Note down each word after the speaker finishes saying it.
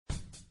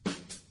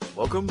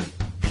Welcome to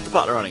the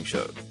Partnerunning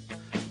Show.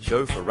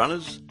 Show for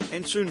runners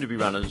and soon-to-be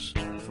runners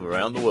from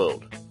around the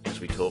world as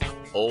we talk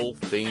all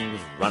things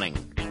running.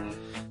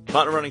 The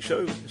Partnerunning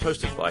Show is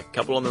hosted by a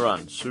couple on the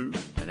run, Sue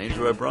and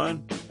Andrew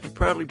O'Brien, and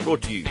proudly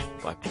brought to you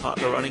by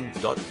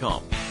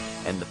Partnerunning.com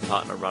and the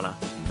Partner Runner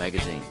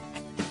magazine.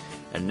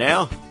 And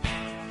now,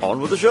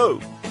 on with the show.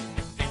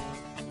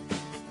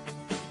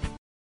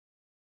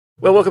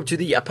 Well, welcome to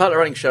the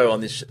Partnerunning Show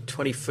on this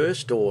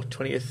 21st or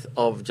 20th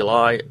of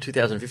July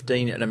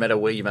 2015, no matter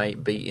where you may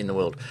be in the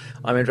world.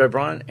 I'm Andrew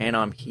O'Brien, and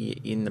I'm here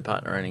in the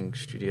Partnerunning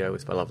studio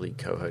with my lovely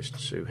co-host,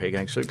 Sue. How are you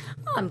going, Sue?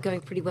 I'm going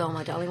pretty well,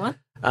 my darling one.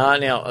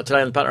 Now, today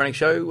on the Partnerunning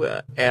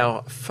Show,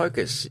 our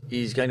focus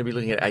is going to be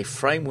looking at a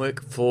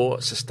framework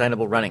for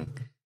sustainable running.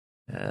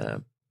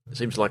 It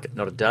seems like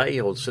not a day,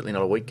 or certainly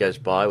not a week goes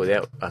by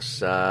without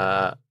us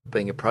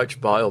being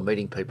approached by or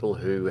meeting people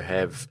who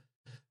have,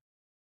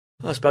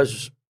 I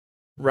suppose,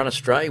 run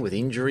astray with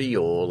injury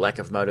or lack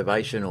of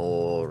motivation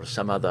or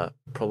some other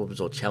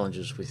problems or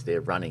challenges with their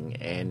running.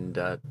 And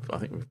I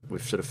think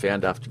we've sort of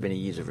found after many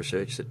years of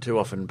research that too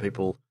often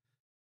people,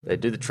 they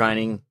do the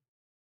training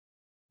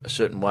a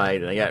certain way,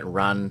 and they go out and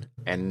run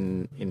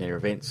and in their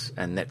events,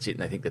 and that's it, and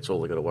they think that's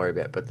all they've got to worry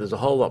about. But there's a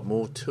whole lot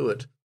more to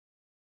it.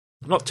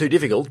 Not too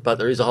difficult, but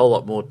there is a whole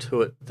lot more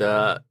to it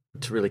to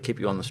really keep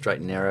you on the straight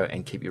and narrow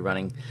and keep you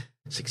running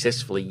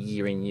successfully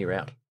year in, year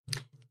out.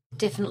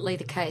 Definitely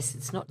the case.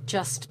 It's not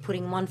just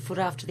putting one foot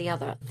after the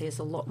other. There's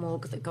a lot more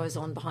that goes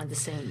on behind the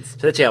scenes.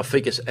 So that's our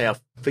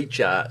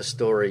feature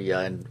story,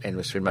 and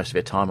we'll spend most of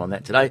our time on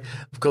that today.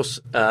 Of course,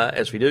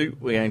 as we do,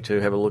 we're going to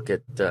have a look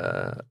at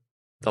the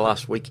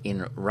last week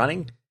in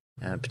running,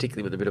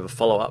 particularly with a bit of a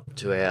follow-up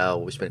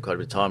to we spent quite a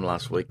bit of time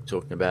last week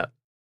talking about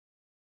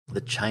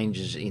the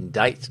changes in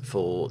date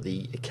for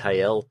the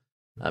KL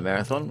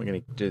Marathon. We're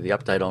going to do the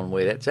update on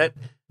where that's at.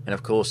 And,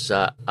 of course,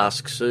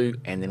 ask Sue,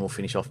 and then we'll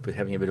finish off with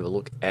having a bit of a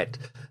look at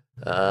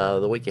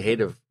the week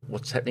ahead of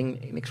what's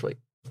happening next week.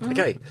 Mm.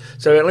 Okay,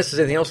 so unless there's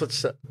anything else,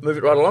 let's move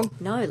it right along.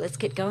 No, let's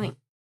get going.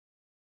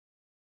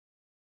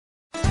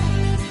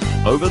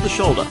 Over the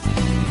shoulder,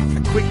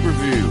 a quick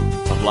review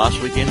of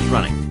last weekend's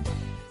running.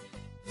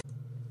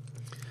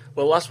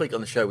 Well, last week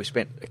on the show we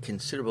spent a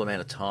considerable amount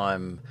of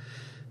time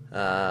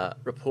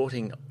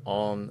reporting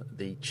on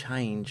the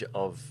change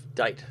of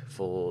date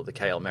for the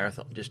KL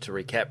Marathon. Just to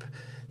recap,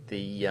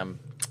 the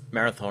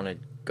marathon had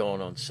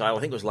gone on sale, I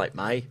think it was late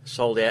May,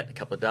 sold out in a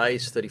couple of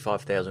days,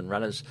 35,000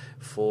 runners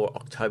for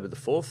October the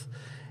 4th.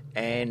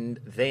 And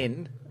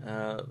then,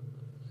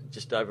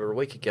 just over a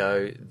week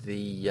ago,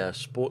 the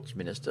Sports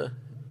Minister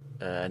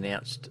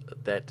announced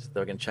that they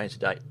were going to change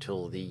the date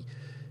till the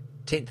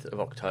 10th of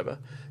October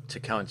to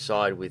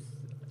coincide with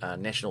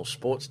National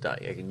Sports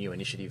Day, a new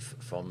initiative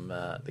from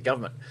the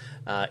government.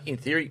 In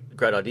theory,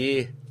 great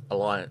idea,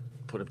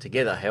 put them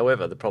together.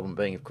 However, the problem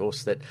being, of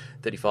course, that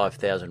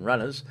 35,000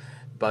 runners,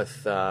 both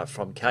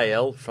from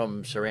KL,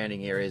 from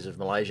surrounding areas of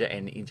Malaysia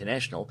and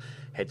international,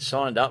 had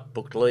signed up,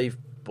 booked leave,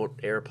 bought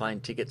aeroplane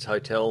tickets,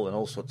 hotel and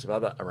all sorts of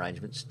other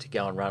arrangements to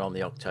go and run on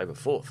the October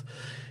 4th.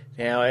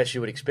 Now, as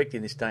you would expect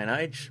in this day and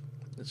age,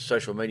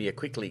 social media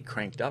quickly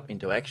cranked up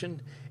into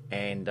action,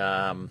 and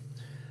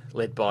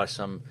led by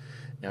some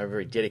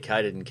very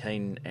dedicated and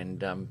keen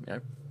and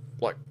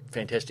like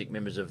fantastic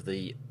members of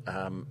the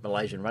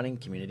Malaysian running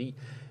community.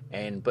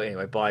 But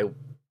anyway, by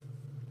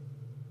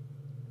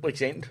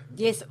week's end...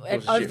 Yes,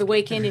 over the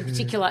weekend in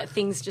particular,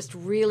 things just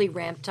really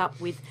ramped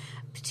up with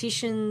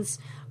petitions,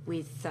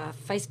 with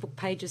Facebook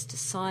pages to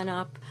sign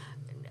up.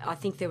 I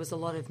think there was a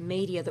lot of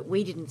media that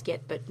we didn't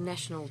get, but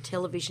national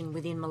television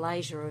within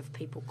Malaysia of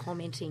people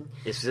commenting.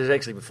 Yes, it was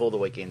actually before the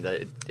weekend.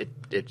 They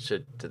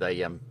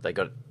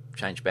got it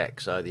changed back,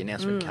 so the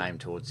announcement came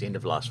towards the end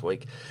of last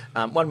week.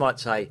 One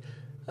might say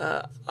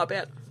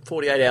about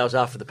 48 hours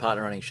after the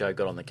Partnerunning Show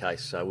got on the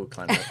case, so we'll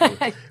claim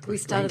that. we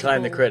can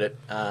claim the credit.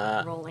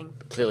 Rolling.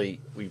 Clearly,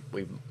 we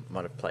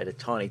might have played a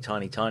tiny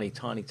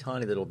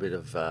little bit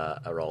of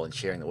a role in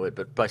sharing the word,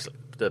 but basically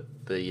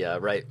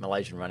the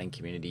Malaysian running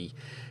community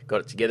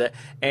got it together.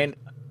 And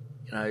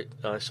I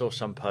saw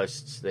some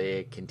posts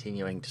there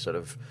continuing to sort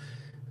of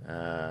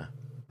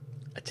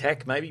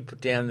attack, maybe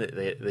put down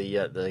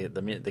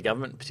the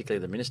government,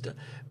 particularly the minister.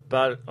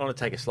 But I want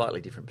to take a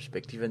slightly different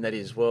perspective, and that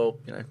is,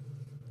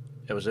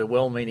 it was a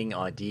well-meaning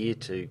idea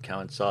to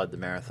coincide the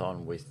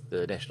marathon with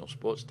the National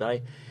Sports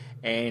Day.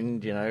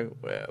 And,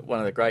 one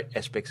of the great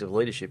aspects of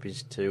leadership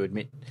is to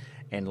admit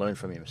and learn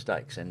from your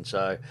mistakes. And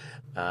so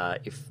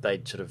if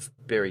they'd sort of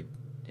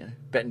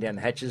battened down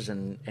the hatches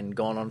and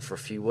gone on for a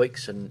few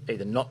weeks and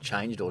either not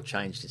changed or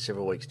changed it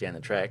several weeks down the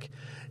track,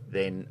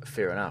 then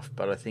fair enough.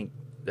 But I think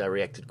they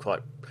reacted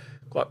quite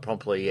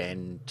promptly,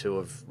 and to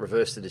have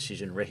reversed the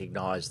decision,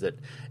 recognised that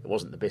it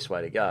wasn't the best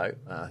way to go.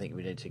 I think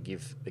we need to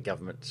give the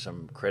government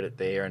some credit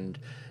there, and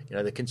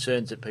the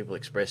concerns that people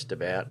expressed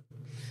about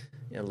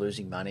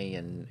losing money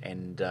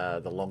and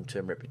the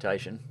long-term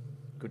reputation.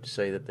 Good to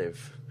see that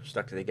they've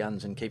stuck to their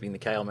guns and keeping the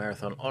KL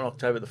Marathon on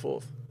October the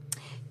 4th.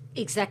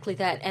 Exactly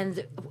that.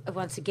 And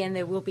once again,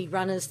 there will be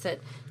runners that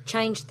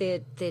change their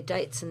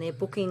dates and their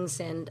bookings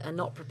and are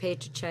not prepared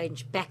to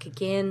change back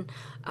again.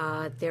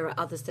 There are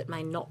others that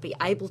may not be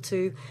able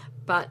to,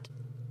 but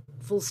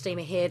full steam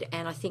ahead.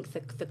 And I think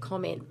the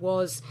comment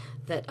was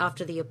that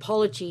after the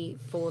apology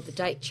for the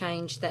date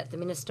change, that the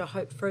Minister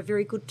hoped for a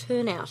very good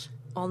turnout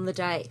on the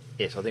day.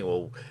 Yes, I think,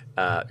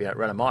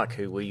 runner Mike,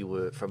 who we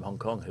were from Hong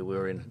Kong, who we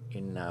were in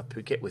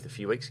Phuket with a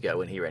few weeks ago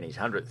when he ran his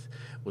 100th,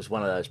 was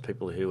one of those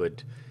people who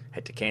had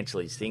to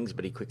cancel his things,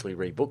 but he quickly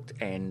rebooked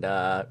and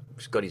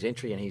got his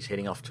entry, and he's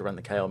heading off to run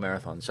the KL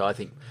Marathon. So I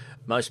think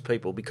most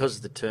people,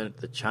 because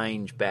the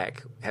change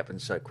back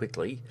happened so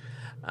quickly,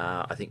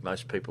 I think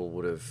most people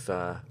would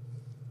have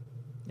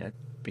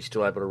be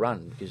still able to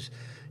run, because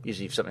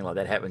usually if something like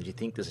that happens, you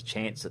think there's a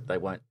chance that they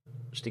won't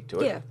stick to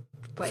it. Yeah.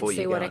 Wait and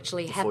see what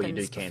actually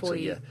happens before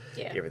you do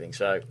cancel everything.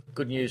 So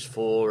good news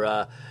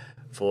for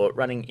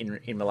running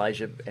in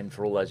Malaysia and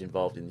for all those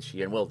involved in this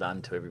year, and well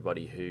done to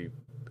everybody who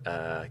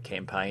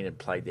campaigned and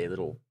played their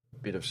little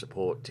bit of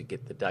support to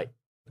get the date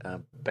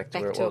back to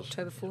where it was.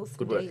 October 4th,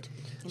 Good indeed.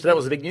 work. So that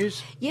was the big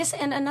news? Yes,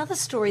 and another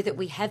story that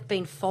we have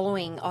been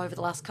following over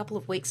the last couple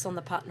of weeks on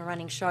the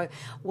Partnerunning Show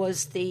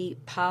was the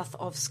path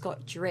of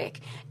Scott Jurek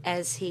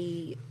as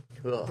he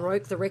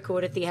broke the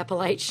record at the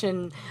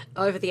Appalachian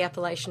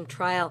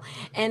Trail,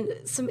 and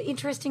some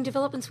interesting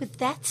developments with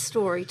that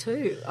story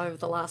too over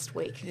the last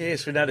week.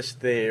 Yes, we noticed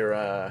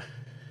there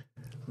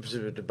was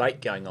a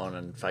debate going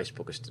on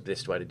Facebook as to the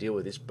best way to deal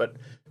with this, but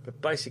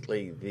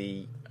basically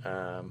the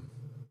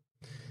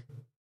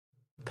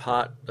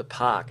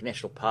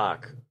national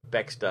park,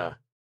 Baxter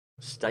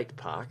State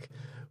Park,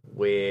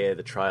 where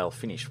the trail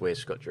finished, where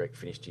Scott Jurek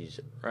finished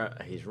his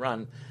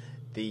run,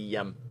 the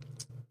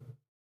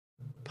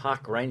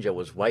park ranger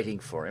was waiting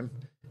for him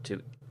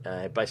to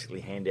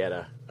basically hand out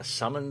a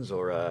summons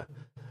or a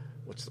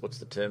what's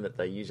the term that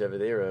they use over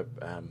there,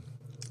 a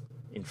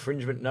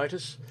infringement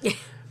notice.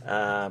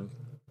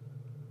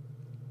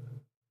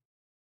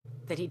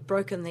 That he'd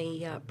broken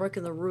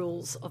the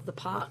rules of the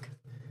park.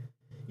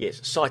 Yes,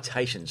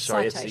 citations.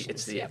 Sorry,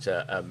 Citations, it's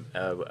a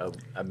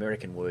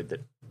American word that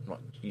I'm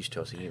not used to.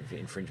 I was thinking of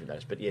infringement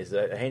notice, but yes,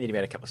 they handed him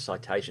out a couple of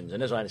citations,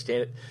 and as I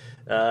understand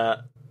it,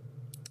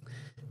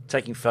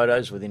 taking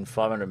photos within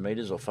 500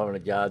 metres or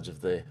 500 yards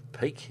of the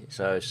peak.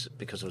 So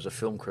because there was a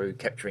film crew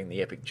capturing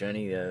the epic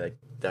journey,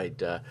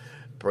 they'd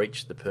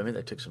breached the permit.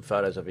 They took some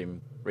photos of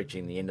him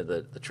reaching the end of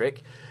the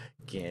trek.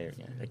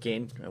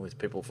 Again, with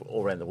people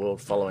all around the world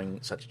following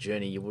such a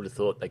journey, you would have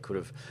thought they could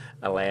have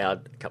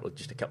allowed a couple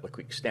of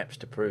quick snaps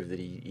to prove that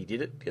he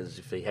did it, because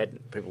if he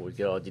hadn't, people would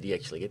go, did he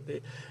actually get there?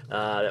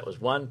 That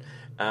was one.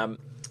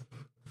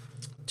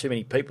 Too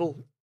many people,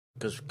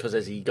 because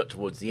as he got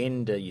towards the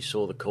end, you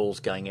saw the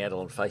calls going out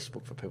on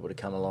Facebook for people to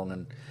come along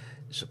and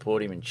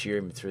support him and cheer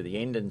him through the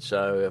end, and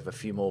so have a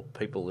few more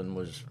people than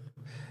was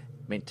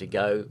meant to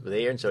go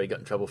there, and so he got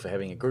in trouble for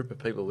having a group of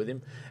people with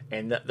him.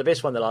 And the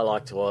best one that I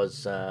liked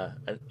was,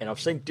 and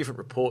I've seen different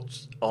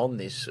reports on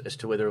this as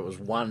to whether it was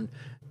one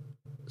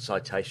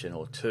citation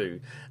or two.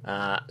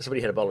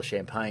 Somebody had a bottle of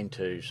champagne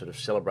to sort of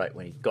celebrate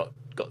when he got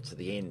to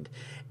the end,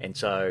 and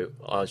so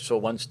I saw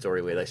one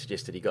story where they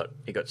suggested he got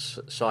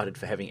cited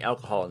for having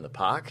alcohol in the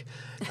park,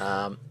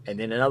 and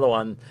then another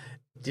one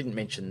didn't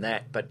mention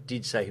that, but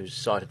did say he was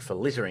cited for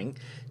littering,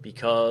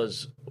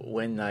 because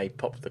when they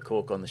popped the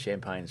cork on the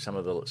champagne, some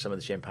of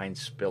the champagne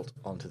spilt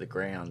onto the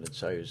ground, and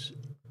so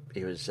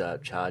he was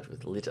charged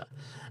with litter.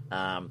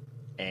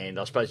 And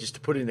I suppose just to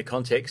put it into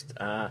context,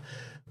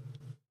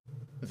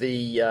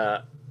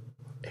 the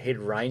head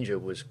ranger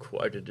was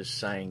quoted as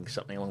saying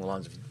something along the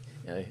lines of,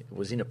 it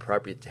was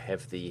inappropriate to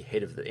have the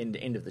head of the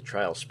end of the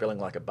trail smelling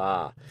like a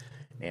bar.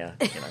 Now,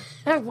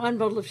 one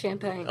bottle of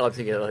champagne. I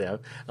think a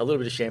little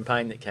bit of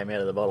champagne that came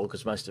out of the bottle,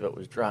 because most of it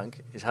was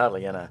drunk, is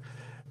hardly going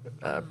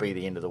to be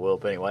the end of the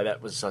world. But anyway,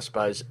 that was, I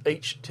suppose,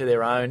 each to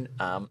their own.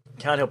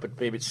 Can't help but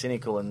be a bit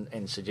cynical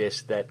and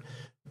suggest that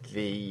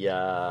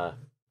the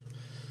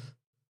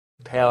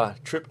power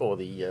trip or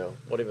the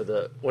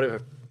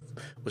whatever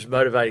was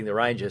motivating the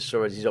Ranger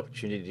saw as his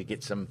opportunity to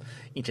get some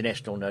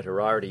international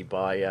notoriety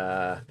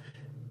by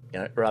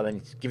rather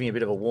than giving a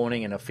bit of a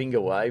warning and a finger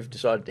wave,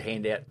 decided to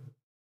hand out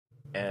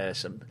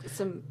some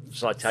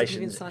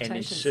citations and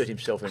insert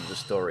himself into the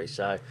story.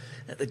 So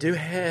they do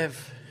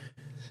have,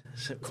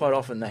 quite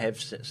often they have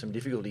some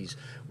difficulties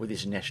with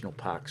this national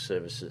park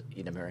service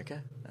in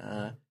America.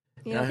 I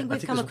think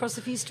we've come across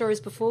a few stories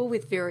before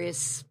with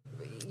various,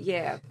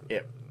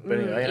 But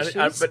anyway,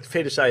 but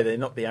fair to say they're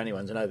not the only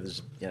ones. I know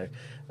there's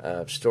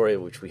a story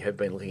which we have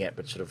been looking at,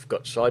 but sort of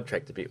got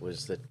sidetracked a bit,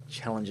 was the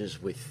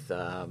challenges with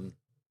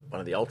one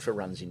of the ultra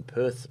runs in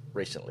Perth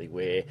recently,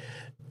 where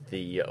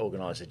the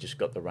organiser just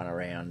got the run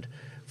around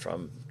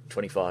from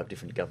 25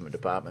 different government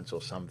departments or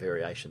some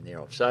variation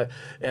thereof. So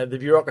the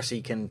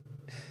bureaucracy can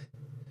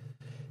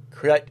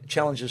create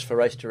challenges for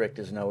race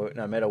directors no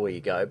matter where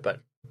you go, but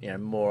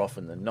more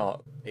often than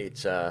not,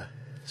 it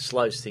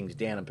slows things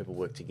down and people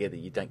work together.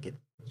 You don't get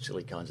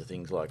silly kinds of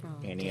things like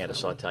handing out a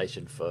definitely.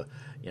 citation for,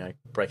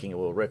 breaking a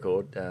world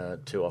record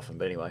too often.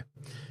 But anyway,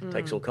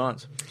 takes all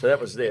kinds. So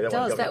that was there. That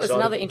one got me That was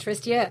excited. another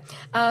interest, yeah.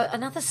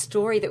 Another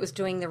story that was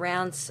doing the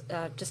rounds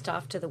just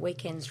after the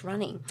weekend's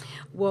running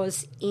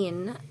was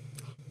in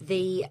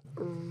the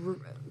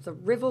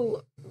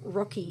Rival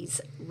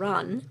Rockies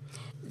run,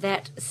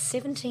 that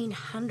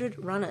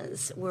 1,700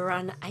 runners were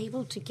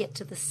unable to get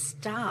to the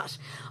start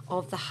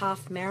of the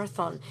half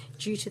marathon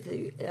due to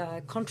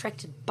the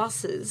contracted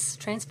buses,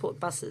 transport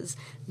buses,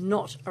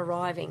 not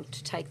arriving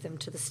to take them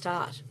to the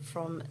start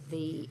from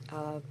the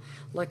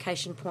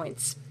location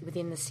points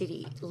within the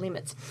city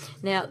limits.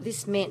 Now,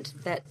 this meant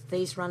that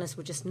these runners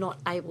were just not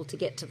able to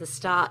get to the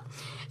start.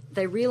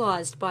 They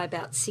realised by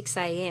about 6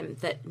 a.m.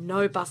 that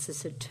no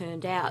buses had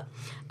turned out.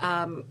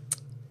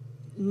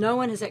 No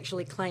one has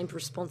actually claimed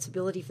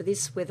responsibility for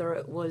this, whether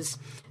it was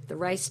the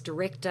race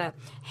director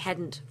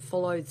hadn't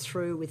followed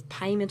through with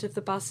payment of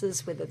the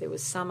buses, whether there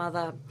was some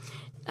other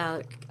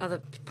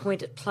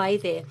point at play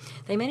there.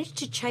 They managed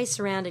to chase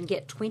around and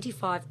get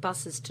 25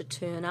 buses to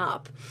turn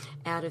up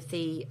out of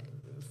the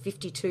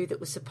 52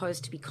 that was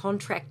supposed to be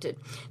contracted.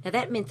 Now,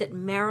 that meant that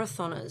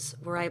marathoners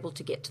were able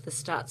to get to the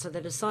start, so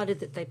they decided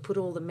that they'd put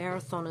all the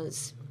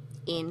marathoners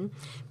in,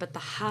 but the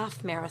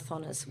half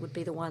marathoners would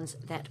be the ones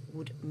that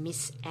would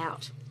miss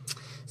out.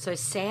 So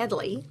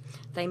sadly,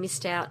 they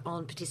missed out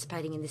on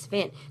participating in this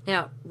event.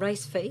 Now,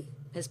 race fee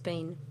has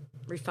been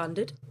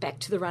refunded back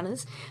to the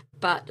runners,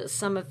 but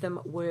some of them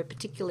were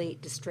particularly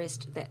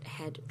distressed that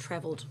had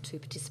travelled to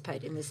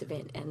participate in this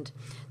event, and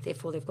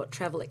therefore they've got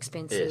travel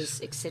expenses,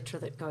 etc.,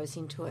 that goes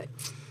into it.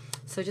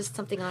 So just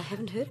something I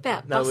haven't heard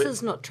about.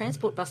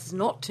 Transport buses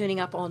not turning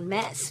up en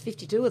masse,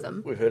 52 of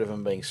them. We've heard of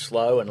them being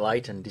slow and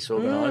late and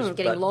disorganised.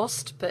 Getting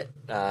lost, but...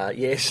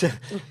 yes,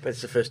 but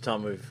it's the first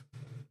time we've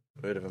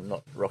heard of them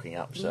not rocking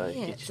up. So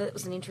so that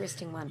was an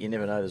interesting one. You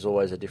never know, there's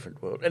always a different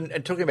world.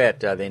 And talking about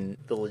then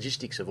the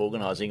logistics of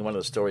organising, one of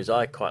the stories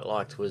I quite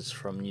liked was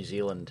from New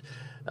Zealand,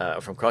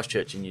 from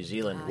Christchurch in New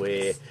Zealand,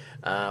 where...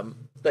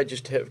 they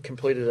just have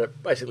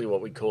completed basically what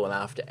we call an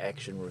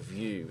after-action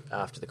review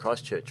after the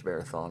Christchurch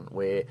Marathon,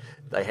 where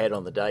they had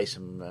on the day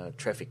some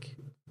traffic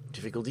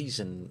difficulties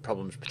and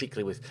problems,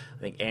 particularly with,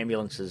 I think,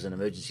 ambulances and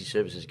emergency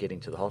services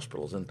getting to the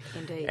hospitals.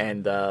 Indeed.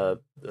 And I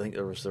think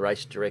there was the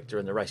race director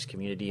and the race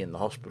community and the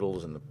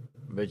hospitals and the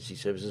emergency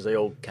services. They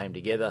all came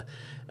together,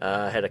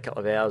 had a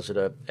couple of hours at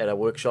a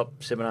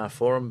workshop, seminar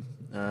forum,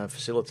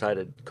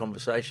 facilitated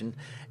conversation,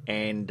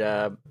 and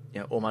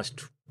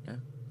almost...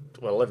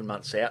 11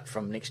 months out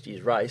from next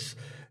year's race,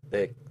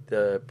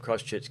 the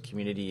Christchurch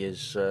community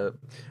has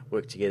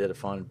worked together to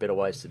find better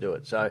ways to do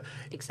it. So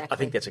exactly. I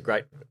think that's a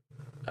great,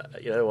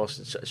 whilst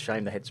it's a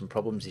shame they had some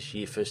problems this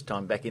year, first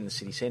time back in the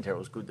city centre, it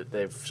was good that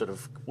they've sort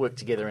of worked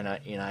together in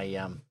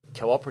a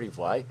cooperative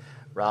way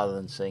rather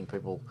than seeing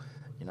people,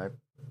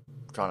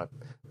 trying to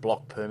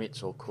block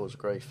permits or cause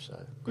grief.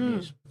 So good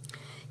news.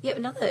 Yeah,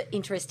 another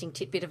interesting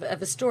tidbit of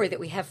a story that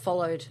we have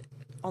followed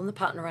on the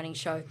Partnerunning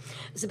Show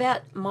is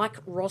about Mike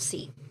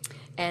Rossi.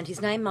 And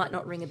his name might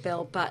not ring a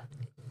bell, but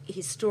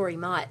his story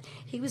might.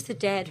 He was the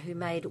dad who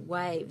made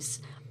waves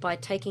by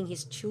taking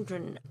his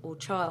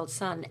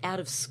son out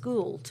of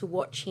school to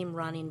watch him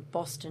run in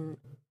Boston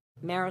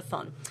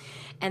Marathon.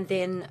 And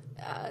then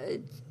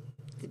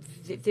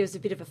there was a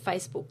bit of a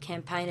Facebook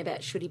campaign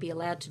about should he be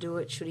allowed to do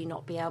it, should he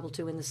not be able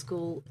to, and the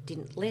school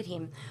didn't let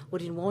him or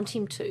didn't want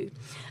him to.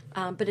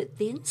 But it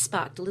then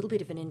sparked a little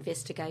bit of an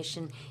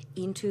investigation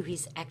into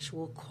his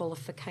actual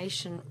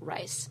qualification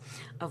race,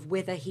 of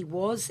whether he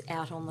was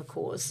out on the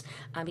course.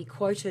 He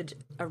quoted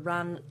a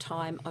run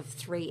time of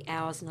 3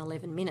 hours and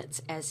 11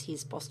 minutes as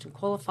his Boston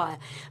qualifier,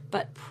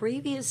 but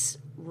previous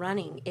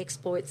running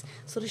exploits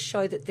sort of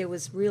show that that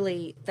was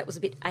a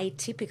bit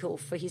atypical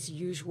for his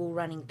usual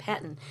running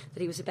pattern,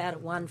 that he was about a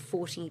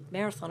 1:40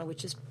 marathoner,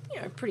 which is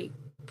pretty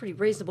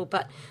reasonable,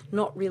 but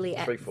not really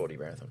at 3:40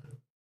 marathon.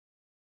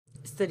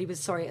 That he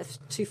was a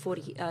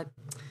 2:40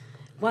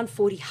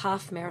 1:40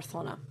 half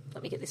marathoner.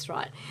 Let me get this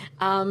right.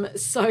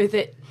 So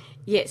that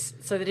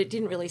it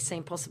didn't really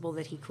seem possible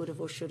that he could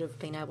have or should have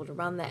been able to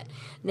run that.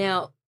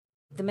 Now,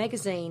 the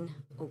magazine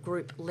or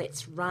group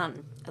Let's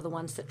Run are the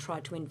ones that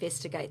tried to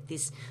investigate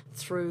this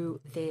through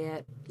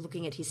their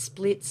looking at his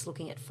splits,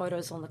 looking at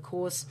photos on the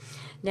course.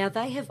 Now,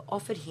 they have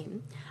offered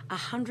him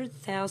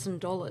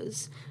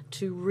 $100,000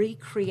 to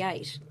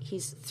recreate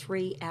his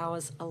 3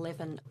 hours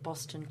 11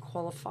 Boston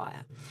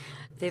qualifier.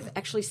 They've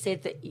actually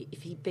said that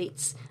if he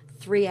beats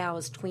 3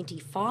 hours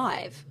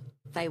 25,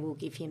 they will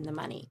give him the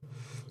money.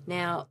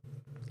 Now,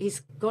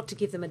 he's got to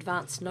give them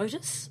advance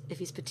notice of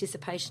his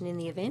participation in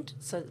the event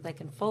so that they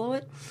can follow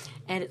it,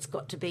 and it's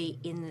got to be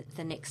in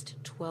the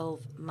next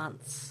 12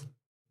 months.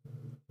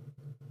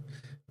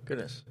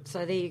 Goodness.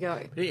 So there you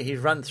go. He's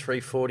run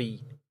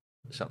 3:40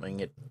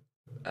 something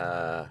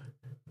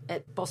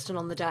at Boston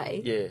on the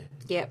day. Yeah.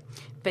 Yeah.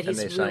 But and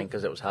they're saying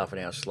because it was half an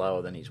hour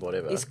slower than his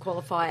whatever. His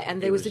qualifier.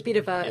 And there was a bit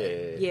of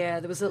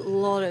there was a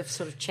lot of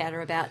sort of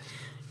chatter about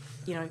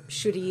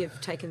should he have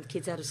taken the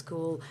kids out of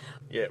school?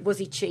 Yeah. Was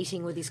he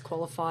cheating with his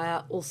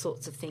qualifier? All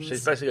sorts of things. So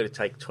he's basically got to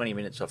take 20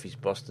 minutes off his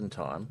Boston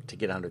time to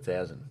get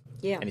 100,000.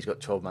 Yeah. And he's got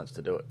 12 months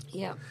to do it.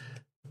 Yeah.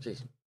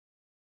 Jeez.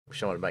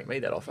 Someone would make me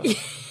that offer.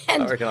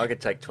 And, I reckon I could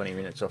take 20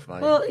 minutes off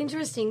my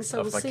interesting. So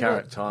off my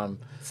current time.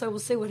 So we'll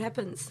see what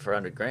happens for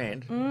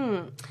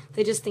 $100,000.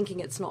 They're just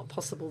thinking it's not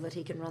possible that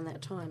he can run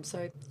that time.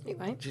 So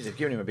anyway, geez, they've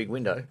given him a big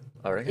window.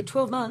 I reckon in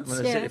 12 months.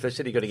 If they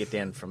said he got to get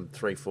down from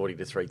 340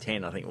 to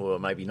 310, I think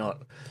maybe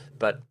not.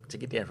 But to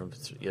get down from the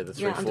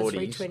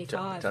 340 to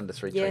under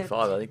 325,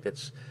 I think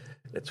that's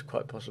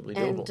quite possibly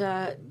doable.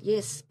 And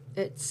yes,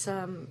 it's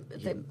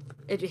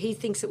he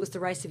thinks it was the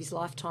race of his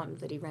lifetime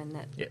that he ran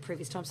that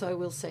previous time. So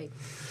we'll see.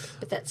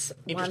 But that's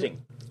interesting.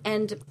 One.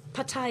 And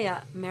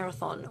Pattaya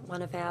Marathon,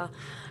 one of our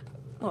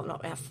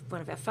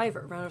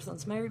favourite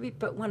marathons maybe,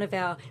 but one of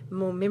our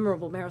more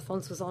memorable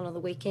marathons was on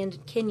the weekend.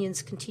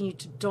 Kenyans continued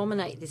to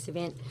dominate this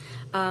event.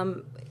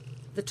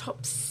 The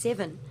top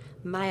 7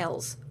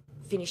 males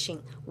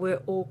finishing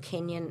were all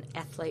Kenyan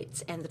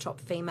athletes, and the top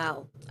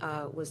female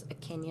was a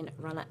Kenyan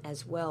runner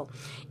as well.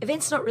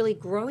 Event's not really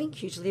growing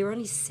hugely. There are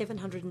only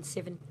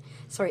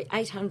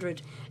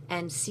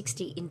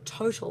 860 in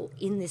total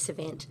in this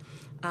event,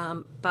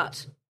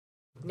 but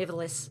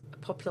nevertheless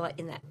popular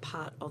in that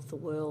part of the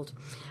world.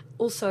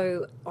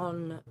 Also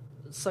on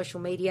social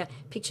media,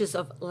 pictures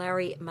of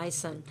Larry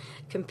Mason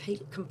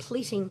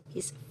completing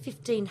his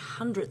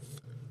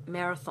 1,500th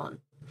marathon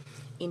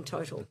in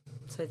total.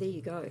 So there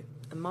you go,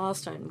 a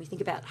milestone. We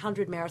think about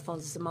 100 marathons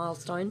as a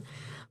milestone.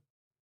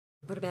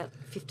 What about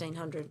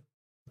 1,500?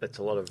 That's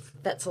a lot of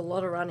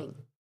running.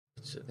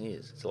 It certainly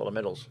is. It's a lot of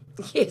medals.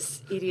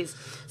 Yes, it is.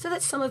 So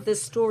that's some of the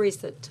stories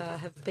that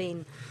have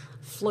been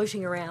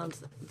floating around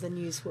the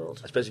news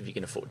world. I suppose if you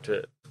can afford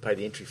to pay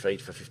the entry fee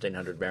for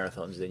 1,500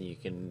 marathons, then you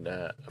can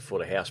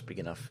afford a house big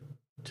enough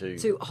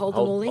to hold them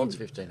all in.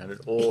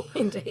 1,500, or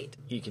indeed,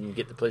 you can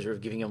get the pleasure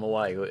of giving them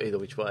away, or either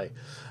which way.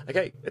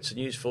 Okay, that's the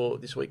news for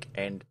this week,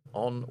 and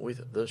on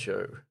with the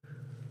show.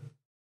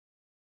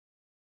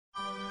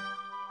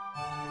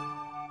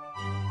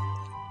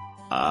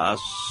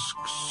 Ask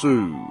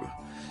Sue.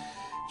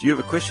 Do you have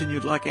a question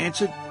you'd like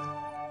answered?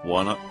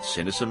 Why not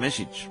send us a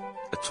message,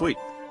 a tweet,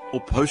 or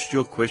post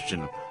your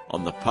question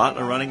on the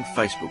Partnerunning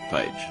Facebook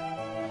page.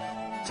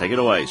 Take it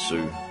away,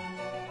 Sue.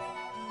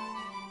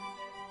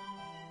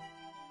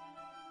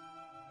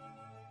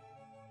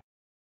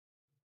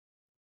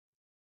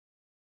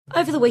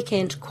 Over the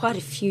weekend, quite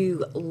a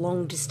few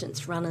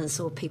long-distance runners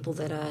or people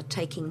that are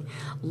taking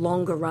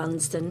longer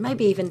runs than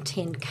maybe even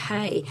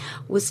 10K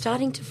were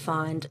starting to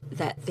find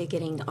that they're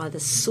getting either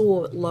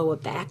sore lower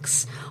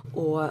backs,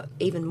 or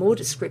even more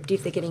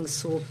descriptive, they're getting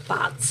sore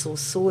butts or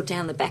sore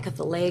down the back of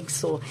the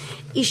legs, or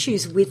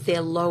issues with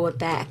their lower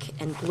back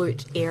and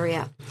glute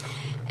area.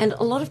 And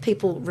a lot of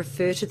people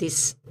refer to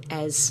this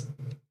as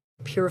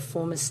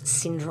piriformis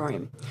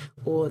syndrome,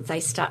 or they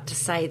start to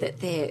say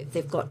that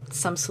they've got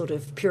some sort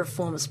of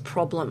piriformis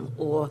problem,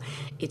 or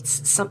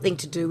it's something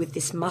to do with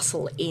this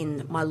muscle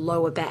in my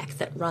lower back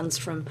that runs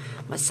from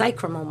my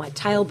sacrum or my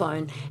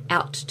tailbone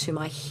out to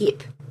my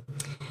hip.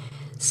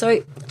 So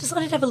I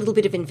decided to have a little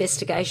bit of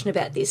investigation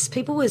about this.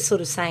 People were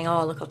sort of saying,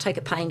 oh, look, I'll take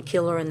a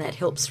painkiller and that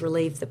helps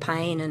relieve the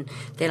pain and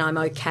then I'm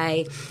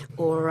okay.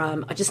 Or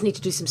I just need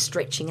to do some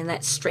stretching and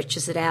that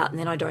stretches it out and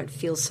then I don't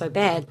feel so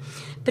bad.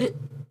 But it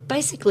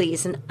basically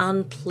is an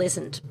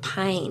unpleasant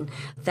pain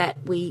that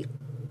we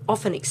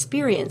often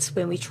experience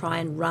when we try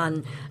and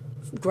run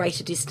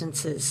greater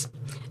distances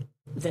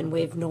than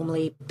we've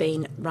normally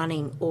been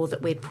running, or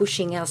that we're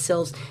pushing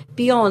ourselves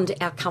beyond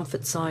our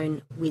comfort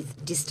zone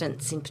with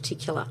distance in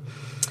particular.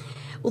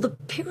 Well, the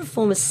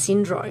piriformis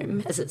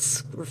syndrome, as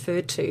it's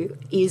referred to,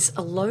 is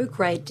a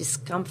low-grade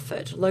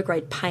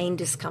pain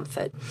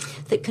discomfort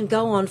that can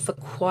go on for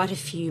quite a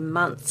few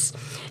months,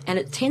 and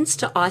it tends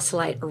to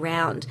isolate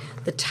around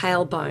the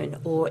tailbone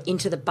or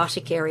into the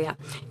buttock area.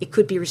 It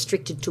could be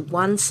restricted to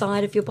one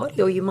side of your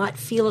body, or you might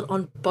feel it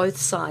on both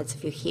sides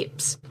of your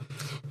hips.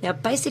 Now,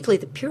 basically,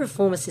 the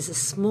piriformis is a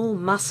small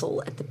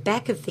muscle at the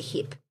back of the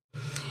hip,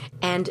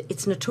 and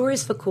it's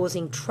notorious for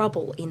causing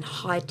trouble in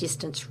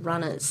high-distance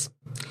runners.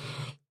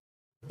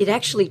 It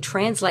actually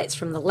translates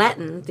from the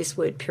Latin, this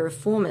word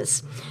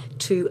piriformis,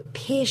 to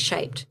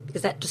pear-shaped,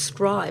 because that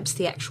describes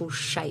the actual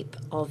shape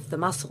of the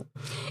muscle.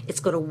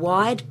 It's got a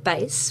wide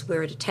base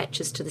where it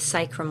attaches to the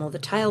sacrum or the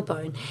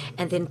tailbone,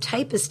 and then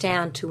tapers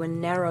down to a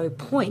narrow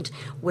point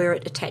where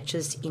it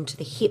attaches into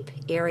the hip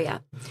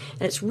area.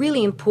 And it's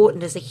really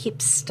important as a hip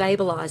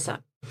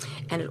stabiliser.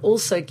 And it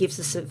also gives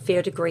us a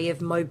fair degree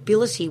of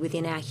mobility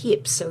within our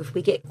hips. So if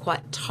we get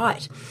quite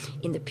tight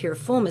in the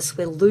piriformis,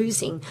 we're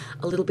losing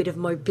a little bit of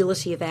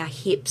mobility of our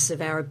hips, of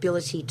our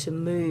ability to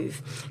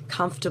move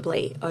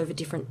comfortably over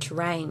different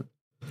terrain.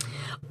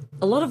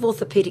 A lot of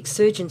orthopaedic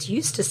surgeons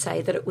used to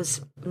say that it was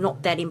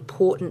not that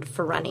important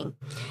for running.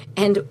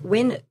 And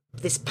when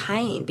this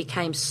pain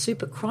became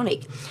super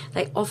chronic,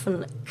 they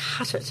often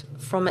cut it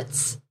from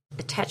its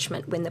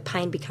attachment when the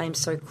pain became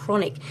so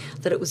chronic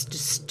that it was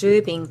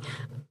disturbing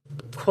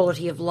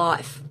quality of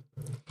life.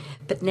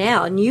 But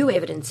now new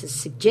evidence is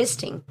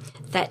suggesting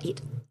that it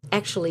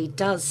actually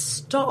does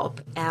stop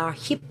our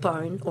hip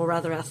bone, or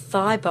rather our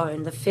thigh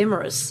bone, the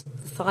femoris,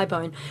 the thigh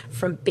bone,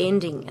 from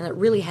bending, and it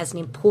really has an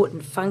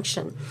important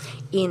function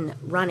in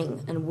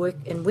running and work.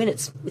 And when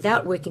it's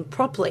without working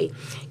properly,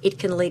 it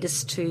can lead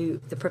us to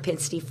the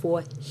propensity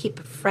for hip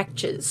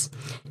fractures,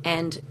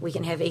 and we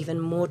can have even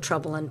more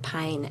trouble and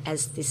pain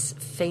as this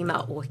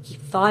femur or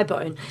thigh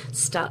bone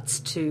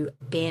starts to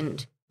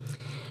bend.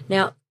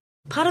 Now,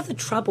 part of the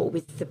trouble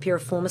with the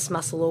piriformis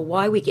muscle, or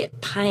why we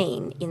get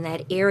pain in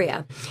that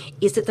area,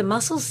 is that the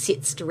muscle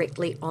sits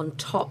directly on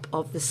top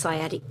of the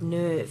sciatic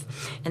nerve.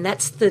 And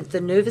that's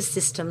the nervous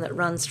system that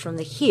runs from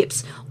the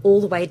hips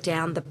all the way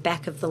down the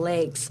back of the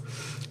legs.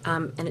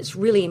 And it's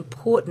really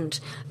important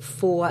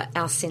for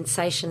our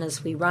sensation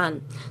as we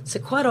run. So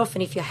quite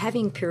often, if you're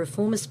having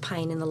piriformis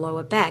pain in the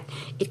lower back,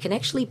 it can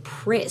actually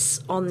press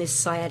on this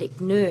sciatic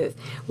nerve,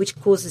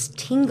 which causes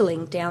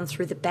tingling down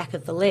through the back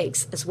of the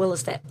legs, as well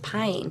as that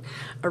pain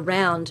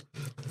around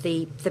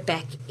the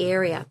back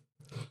area.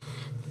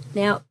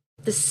 Now,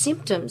 the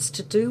symptoms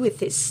to do with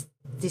this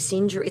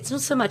injury, it's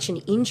not so much an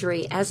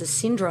injury as a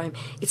syndrome,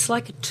 it's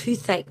like a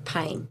toothache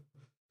pain.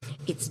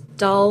 It's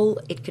dull,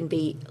 it can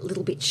be a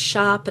little bit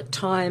sharp at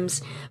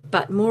times,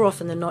 but more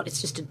often than not,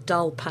 it's just a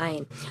dull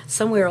pain.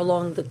 Somewhere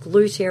along the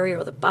glute area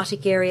or the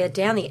buttock area,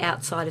 down the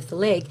outside of the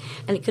leg,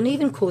 and it can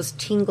even cause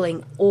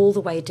tingling all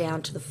the way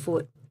down to the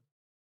foot.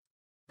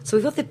 So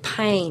we've got the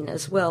pain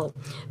as well,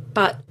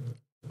 but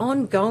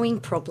ongoing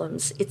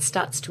problems, it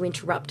starts to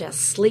interrupt our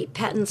sleep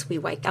patterns. We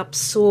wake up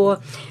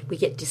sore, we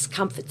get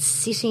discomfort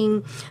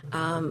sitting,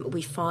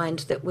 we find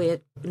that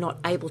we're not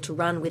able to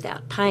run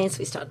without pain, so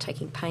we start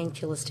taking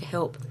painkillers to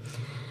help.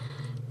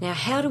 Now,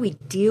 how do we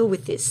deal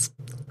with this?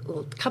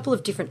 Well, a couple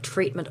of different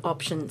treatment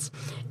options,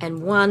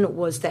 and one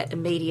was that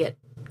immediate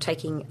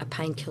taking a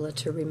painkiller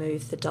to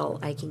remove the dull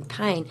aching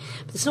pain,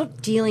 but it's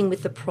not dealing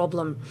with the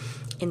problem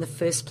in the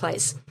first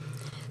place.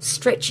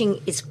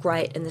 Stretching is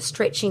great, and the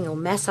stretching or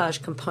massage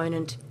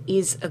component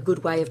is a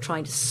good way of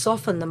trying to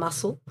soften the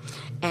muscle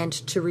and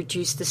to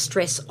reduce the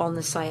stress on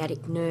the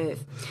sciatic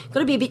nerve.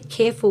 Got to be a bit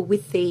careful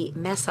with the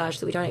massage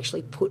that we don't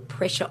actually put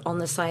pressure on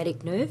the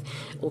sciatic nerve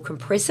or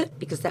compress it,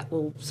 because that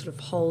will sort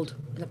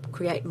of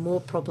create more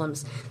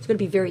problems. So we've got to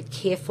be very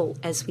careful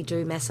as we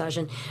do massage,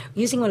 and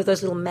using one of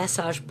those little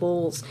massage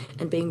balls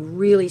and being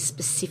really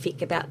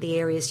specific about the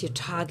areas you're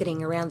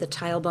targeting around the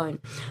tailbone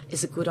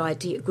is a good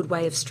idea, a good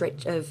way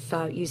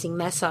of using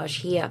massage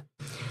here.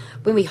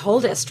 When we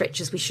hold our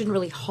stretches, we shouldn't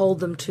really hold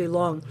them too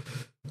long.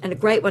 And a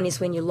great one is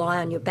when you lie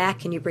on your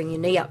back and you bring your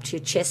knee up to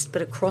your chest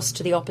but across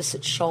to the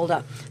opposite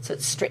shoulder, so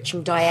it's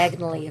stretching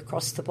diagonally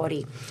across the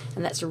body.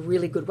 And that's a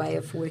really good way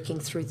of working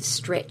through the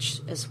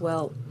stretch as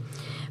well.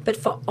 But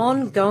for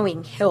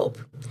ongoing help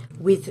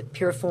with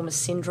piriformis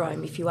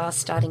syndrome, if you are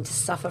starting to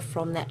suffer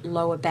from that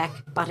lower back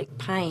buttock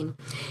pain,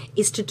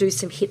 is to do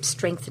some hip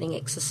strengthening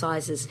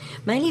exercises,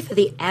 mainly for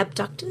the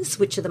abductors,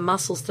 which are the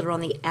muscles that are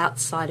on the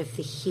outside of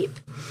the hip.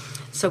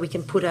 So we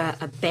can put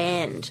a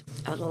band,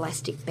 an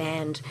elastic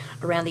band,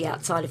 around the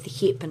outside of the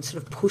hip and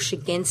sort of push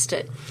against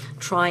it,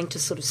 trying to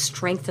sort of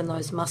strengthen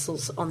those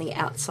muscles on the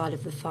outside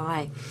of the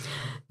thigh.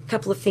 A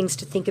couple of things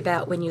to think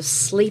about when you're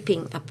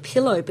sleeping. A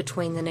pillow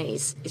between the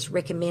knees is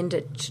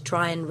recommended to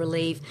try and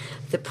relieve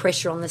the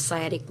pressure on the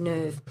sciatic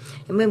nerve.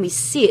 And when we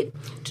sit,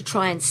 to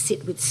try and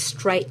sit with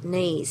straight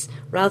knees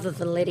rather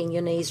than letting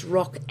your knees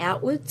rock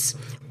outwards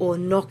or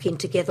knock in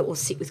together or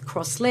sit with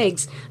crossed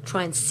legs.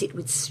 Try and sit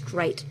with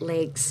straight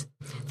legs.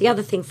 The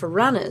other thing for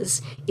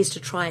runners is to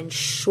try and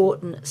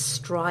shorten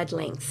stride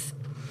length.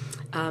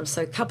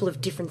 So a couple of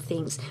different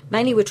things.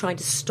 Mainly we're trying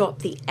to stop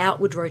the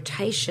outward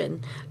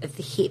rotation of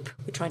the hip.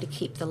 We're trying to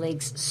keep the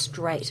legs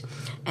straight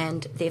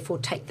and therefore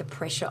take the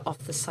pressure off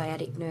the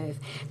sciatic nerve.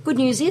 Good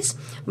news is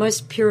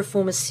most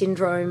piriformis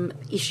syndrome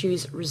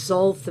issues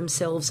resolve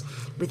themselves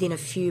within a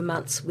few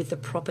months with the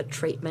proper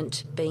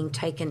treatment being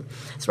taken.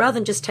 So rather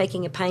than just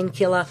taking a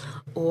painkiller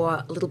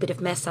or a little bit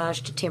of massage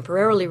to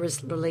temporarily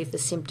relieve the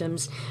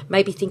symptoms,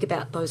 maybe think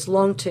about those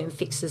long-term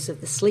fixes of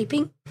the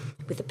sleeping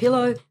with a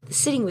pillow, the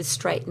sitting with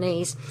straight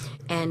knees,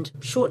 and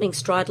shortening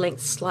stride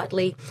length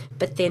slightly,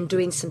 but then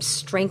doing some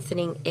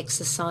strengthening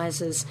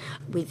exercises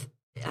with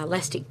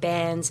elastic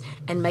bands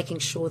and making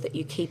sure that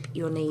you keep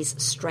your knees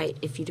straight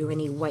if you do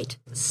any weight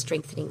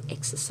strengthening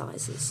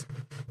exercises.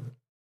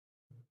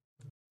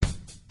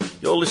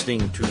 You're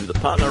listening to the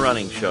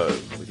Partnerunning Show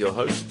with your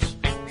hosts,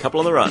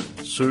 Couple on the Run,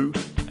 Sue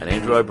and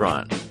Andrew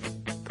O'Brien.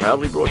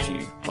 Proudly brought to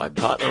you by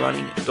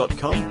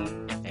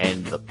PartnerRunning.com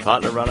and the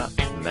Partner Runner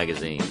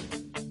magazine.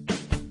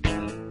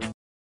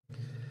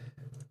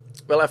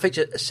 Well, our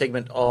feature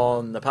segment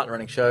on the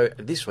Partnerunning Show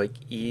this week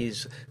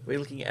is we're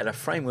looking at a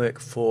framework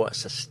for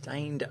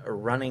sustained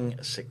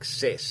running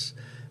success,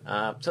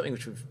 something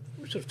which we've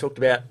sort of talked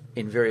about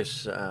in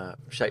various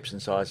shapes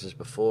and sizes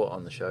before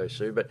on the show,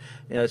 Sue. But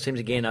it seems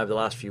again over the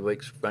last few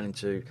weeks we've run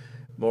into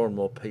more and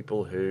more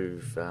people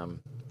who've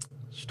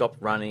stopped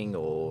running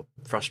or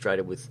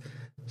frustrated with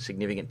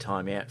significant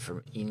time out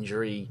from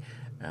injury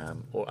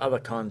or other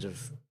kinds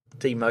of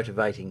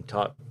demotivating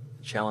type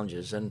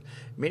challenges, and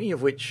many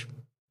of which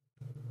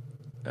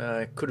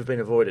could have been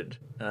avoided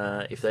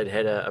if they'd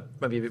had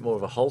maybe a bit more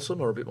of a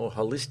wholesome or a bit more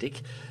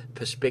holistic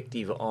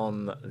perspective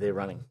on their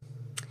running.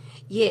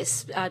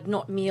 Yes,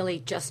 not merely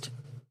just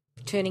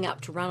turning up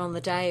to run on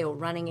the day or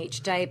running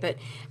each day, but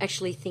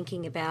actually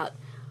thinking about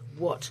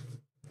what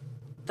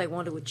they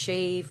want to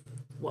achieve,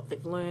 what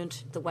they've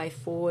learned, the way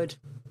forward,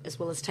 as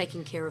well as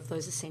taking care of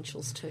those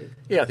essentials too.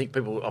 Yeah, I think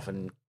people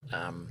often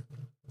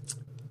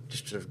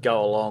just sort of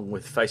go along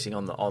with facing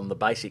on the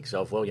basics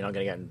of, well, I'm going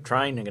to go and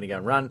train, I'm going to go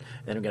and run,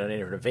 and then I'm going to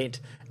enter an event,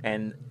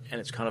 and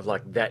it's kind of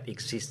like that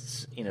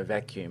exists in a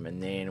vacuum.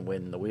 And then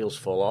when the wheels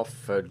fall off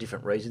for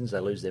different reasons, they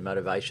lose their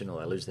motivation, or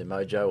they lose their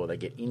mojo, or they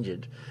get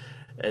injured.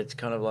 It's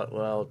kind of like,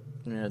 well,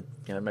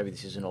 maybe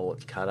this isn't all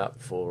it's cut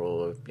up for,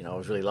 or I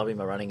was really loving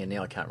my running and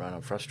now I can't run,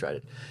 I'm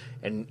frustrated.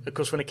 And of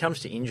course, when it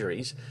comes to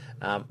injuries,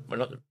 we're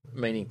not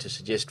meaning to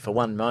suggest for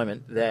one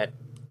moment that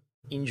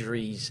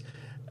injuries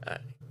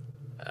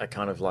are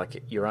kind of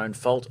like your own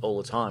fault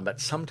all the time,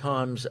 but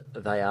sometimes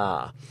they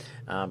are.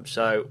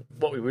 So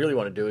what we really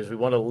want to do is we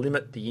want to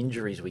limit the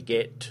injuries we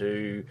get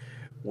to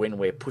when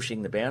we're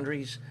pushing the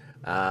boundaries,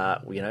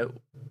 when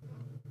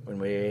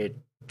we're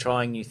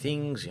trying new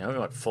things, we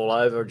might fall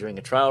over during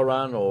a trail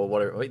run or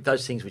whatever,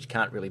 those things which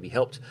can't really be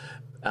helped.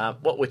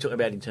 What we're talking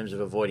about in terms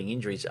of avoiding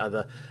injuries are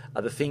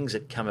the things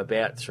that come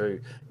about through,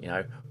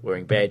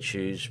 wearing bad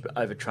shoes,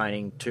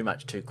 overtraining too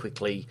much too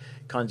quickly,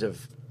 kinds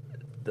of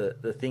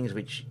the things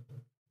which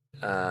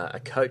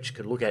a coach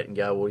could look at and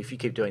go, well, if you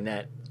keep doing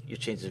that, your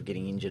chances of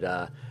getting injured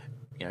are,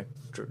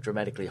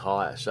 dramatically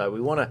higher. So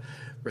we want to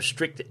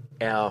restrict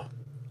our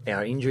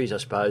injuries, I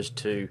suppose,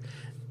 to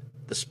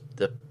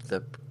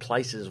the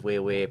places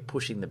where we're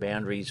pushing the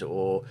boundaries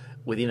or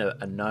within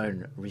a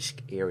known risk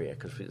area,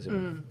 because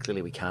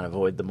clearly we can't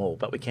avoid them all,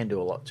 but we can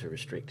do a lot to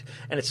restrict.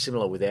 And it's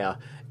similar with our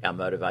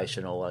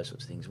motivation, all those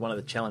sorts of things. One of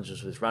the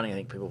challenges with running, I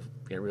think people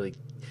really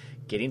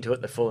get into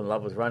it, they fall in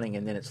love with running,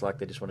 and then it's like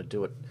they just want to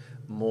do it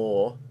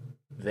more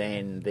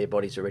than their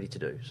bodies are ready to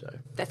do. So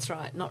that's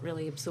right, not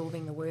really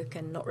absorbing the work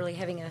and not really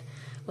having a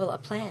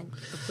plan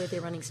of where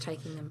their running's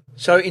taking them.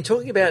 So in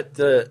talking about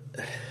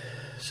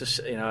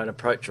an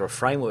approach or a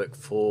framework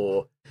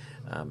for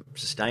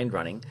sustained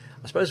running,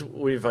 I suppose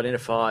we've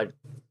identified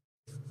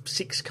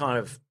 6 kind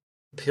of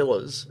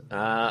pillars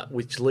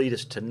which lead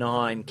us to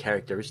 9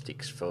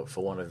 characteristics, for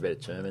want of a better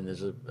term, and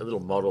there's a little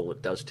model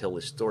that does tell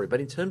this story.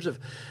 But in terms of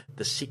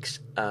the 6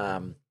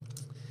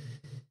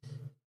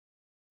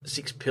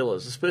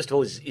 pillars, first of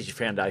all is your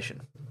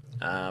foundation,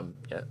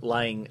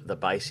 laying the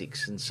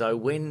basics. And so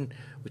when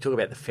we talk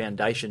about the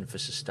foundation for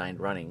sustained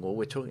running, well,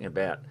 we're talking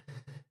about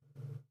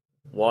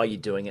why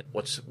you're doing it,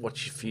 what's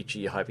your future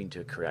you're hoping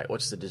to create,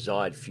 what's the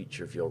desired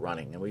future of your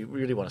running, and we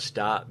really want to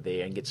start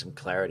there and get some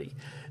clarity.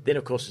 Then,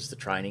 of course, it's the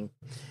training,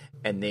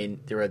 and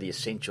then there are the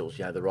essentials,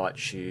 the right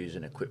shoes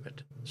and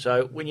equipment.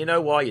 So when you know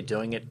why you're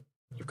doing it,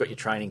 you've got your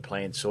training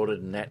plan sorted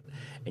and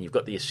you've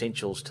got the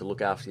essentials to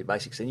look after your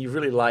basics, and you've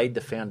really laid the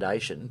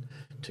foundation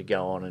to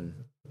go on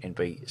and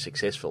be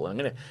successful. And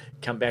I'm going to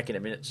come back in a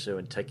minute, Sue,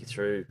 and take you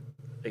through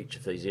each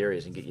of these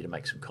areas and get you to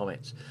make some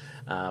comments.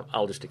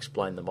 I'll just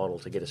explain the model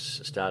to get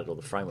us started, or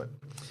the framework.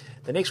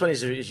 The next one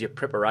is your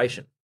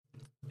preparation.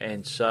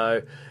 And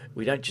so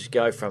we don't just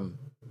go from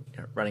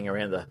running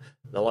around the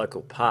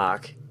local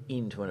park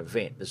into an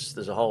event.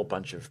 There's a whole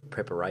bunch of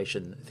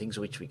preparation, things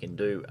which we can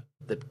do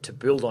to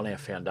build on our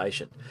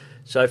foundation.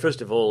 So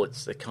first of all,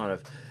 it's the kind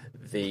of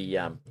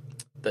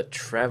the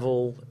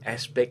travel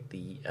aspect,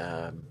 the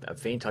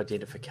event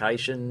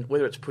identification,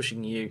 whether it's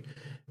pushing you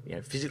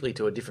physically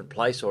to a different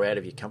place or out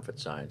of your comfort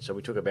zone. So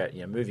we talk about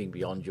moving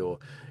beyond your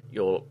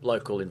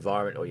local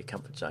environment or your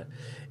comfort zone.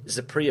 There's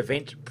the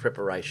pre-event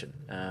preparation.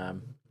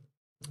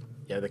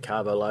 The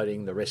carbo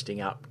loading, the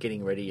resting up,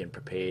 getting ready and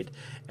prepared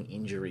and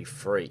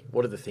injury-free.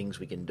 What are the things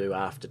we can do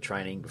after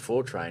training,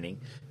 before training,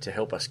 to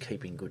help us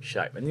keep in good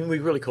shape? And then we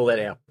really call that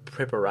our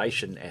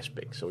preparation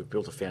aspect. So we've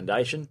built a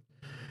foundation,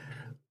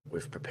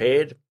 we've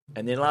prepared,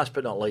 and then last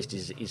but not least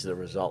is the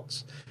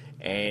results.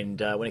 And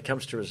when it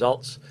comes to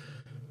results,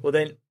 well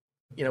then,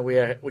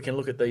 we can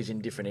look at these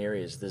in different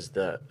areas. There's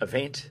the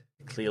event.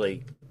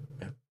 Clearly,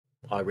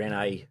 I ran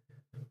a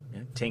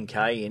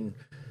 10K in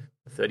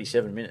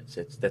 37 minutes.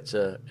 That's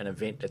an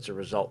event. That's a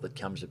result that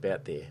comes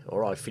about there.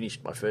 Or I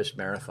finished my first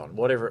marathon,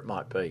 whatever it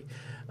might be.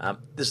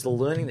 There's the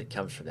learning that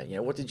comes from that.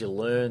 What did you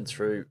learn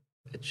through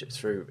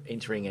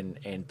entering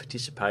and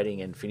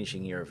participating and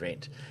finishing your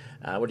event?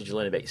 What did you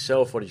learn about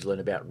yourself? What did you learn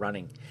about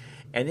running?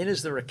 And then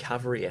there's the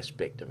recovery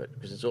aspect of it,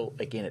 because it's all,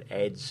 again, it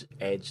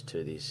adds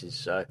to this.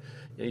 So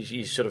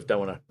you sort of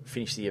don't want to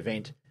finish the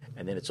event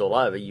and then it's all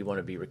over. You want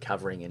to be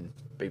recovering and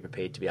be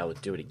prepared to be able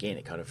to do it again.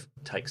 It kind of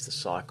takes the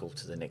cycle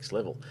to the next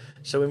level.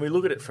 So when we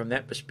look at it from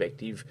that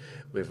perspective,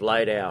 we've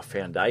laid our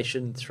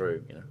foundation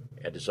through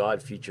our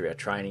desired future, our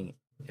training,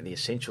 and the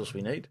essentials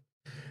we need.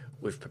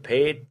 We've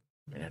prepared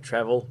in our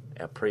travel,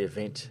 our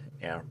pre-event,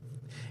 our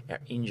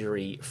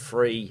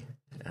injury-free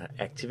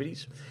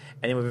activities,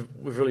 and then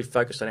we've really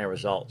focused on our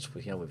results.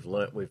 We've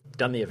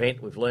done the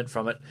event, we've learnt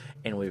from it,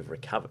 and we've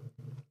recovered.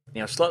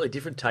 Now, a slightly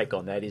different take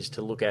on that is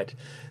to look at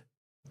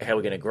how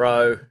we're going to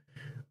grow,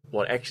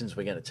 what actions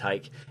we're going to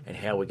take, and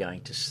how we're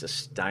going to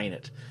sustain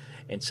it.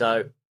 And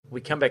so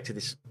we come back to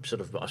this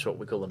sort of what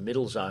we call the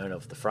middle zone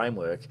of the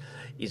framework,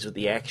 is with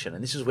the action.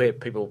 And this is where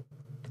people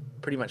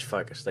pretty much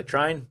focus. They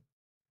train,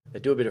 they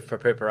do a bit of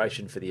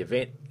preparation for the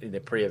event, in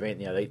their pre-event,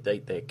 they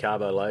eat their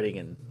carbo loading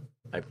and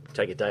they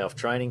take a day off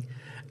training,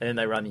 and then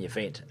they run the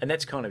event. And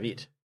that's kind of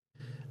it.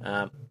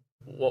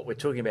 What we're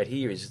talking about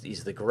here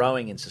is the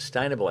growing and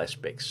sustainable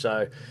aspects.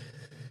 So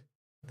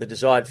the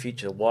desired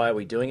future, why are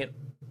we doing it?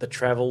 The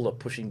travel, the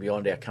pushing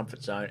beyond our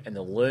comfort zone, and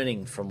the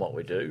learning from what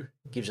we do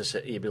gives us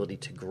the ability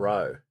to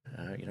grow.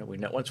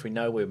 Once we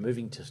know we're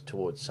moving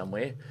towards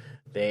somewhere,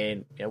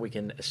 then we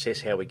can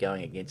assess how we're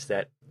going against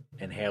that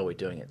and how we're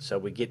doing it. So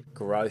we get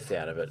growth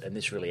out of it, and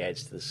this really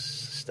adds to the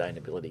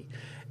sustainability.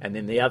 And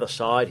then the other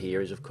side here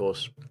is, of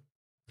course,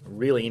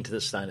 really into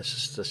the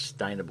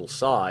sustainable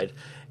side,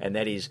 and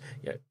that is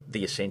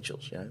the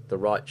essentials, the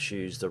right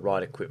shoes, the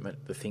right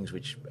equipment, the things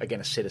which are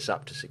going to set us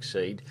up to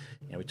succeed.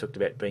 We talked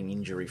about being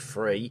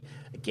injury-free.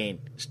 Again,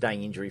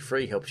 staying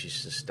injury-free helps you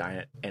sustain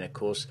it, and of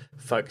course,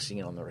 focusing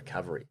in on the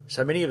recovery.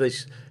 So many of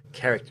these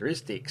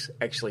characteristics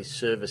actually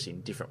serve us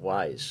in different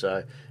ways.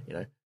 So,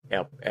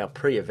 our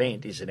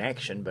pre-event is an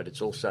action, but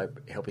it's also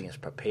helping us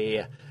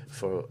prepare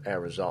for our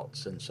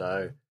results. And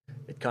so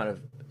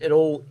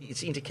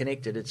it's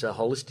interconnected. It's a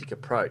holistic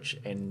approach.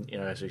 And,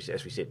 as we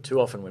said,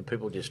 too often when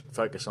people just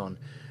focus on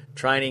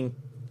training,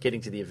 getting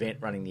to the event,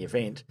 running the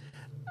event,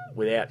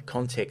 without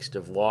context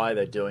of why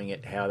they're doing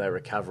it, how they're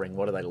recovering,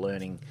 what are they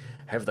learning,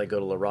 have they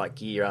got all the right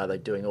gear, are they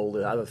doing all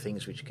the other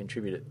things which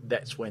contribute it,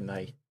 that's when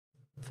they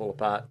fall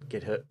apart,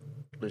 get hurt,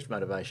 lose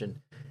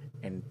motivation,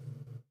 and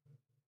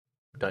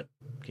don't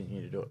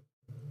continue to do it.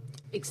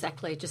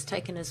 Exactly, just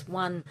taken as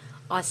one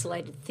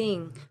isolated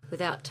thing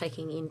without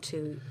taking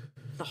into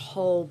the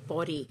whole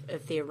body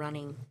of their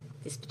running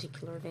this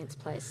particular event's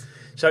place.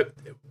 So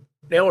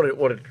now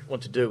what I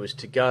want to do is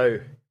to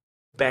go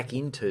back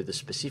into the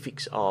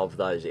specifics of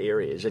those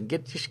areas and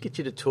get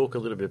you to talk a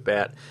little bit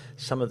about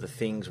some of the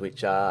things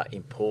which are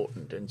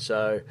important. And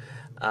so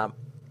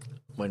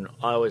when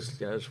I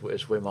was,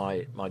 it's where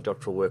my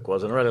doctoral work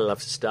was, and I really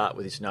love to start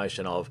with this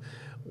notion of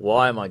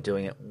why am I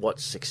doing it?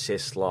 What's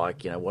success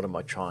like? What am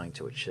I trying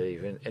to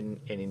achieve? And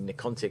in the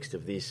context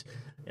of this,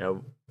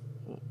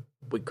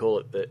 we call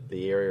it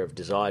the area of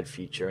desired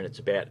future, and it's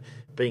about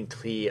being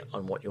clear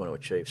on what you want to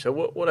achieve. So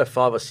what are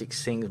 5 or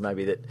 6 things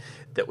maybe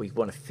that we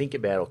want to think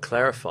about or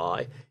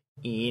clarify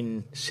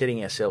in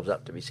setting ourselves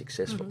up to be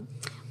successful?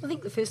 Mm-hmm. I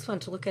think the first one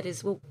to look at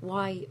is,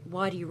 why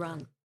do you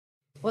run?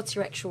 What's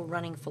your actual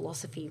running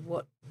philosophy?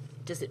 What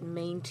does it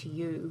mean to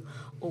you,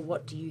 or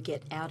what do you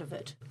get out of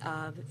it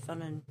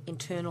on an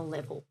internal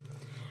level?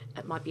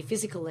 It might be a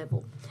physical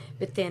level.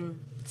 But then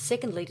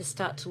secondly, to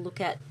start to look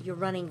at your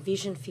running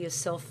vision for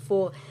yourself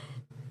for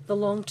the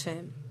long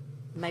term,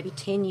 maybe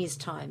 10 years'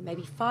 time,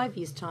 maybe 5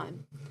 years'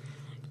 time.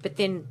 But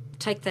then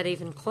take that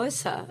even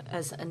closer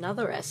as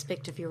another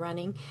aspect of your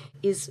running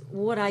is,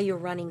 what are your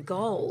running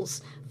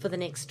goals for the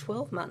next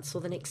 12 months or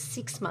the next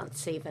 6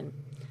 months even,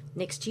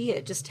 next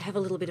year, just to have a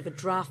little bit of a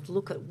draft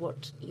look at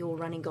what your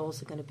running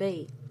goals are going to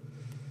be.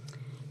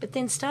 But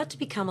then start to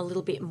become a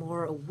little bit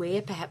more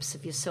aware perhaps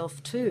of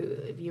yourself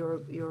too, of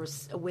your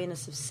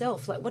awareness of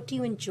self. Like, what do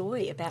you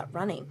enjoy about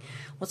running?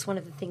 What's one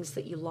of the things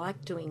that you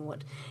like doing?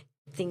 What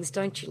things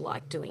don't you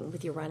like doing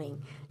with your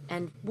running?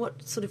 And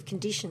what sort of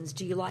conditions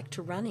do you like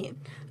to run in?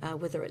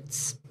 Whether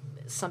it's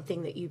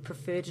something that you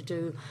prefer to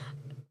do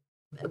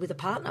with a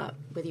partner,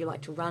 whether you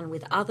like to run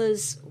with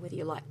others, whether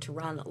you like to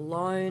run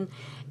alone,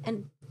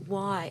 and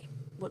why?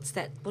 What's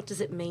that? What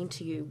does it mean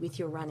to you with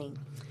your running?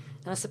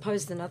 And I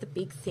suppose another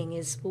big thing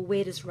is,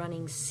 where does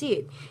running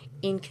sit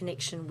in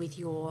connection with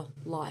your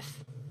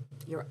life,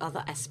 your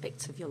other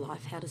aspects of your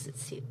life? How does it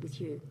sit with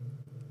you?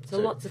 So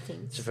lots of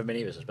things. So for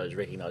many of us, I suppose,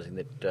 recognising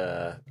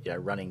that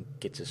running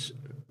gets us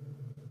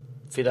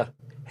fitter,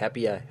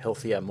 happier,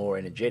 healthier, more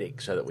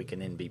energetic, so that we can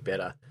then be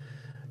better,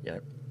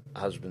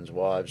 husbands,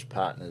 wives,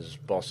 partners,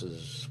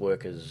 bosses,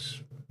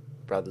 workers,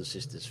 brothers,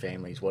 sisters,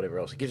 families, whatever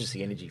else. It gives us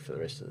the energy for the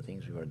rest of the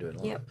things we want to do in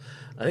life. Yep.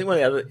 I think one of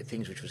the other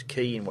things which was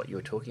key in what you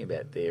were talking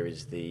about there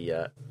is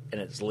and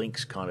it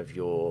links kind of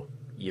your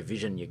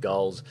vision, your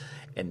goals,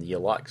 and your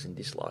likes and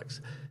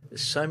dislikes.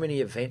 There's so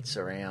many events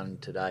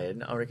around today,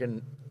 and I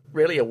reckon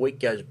rarely a week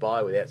goes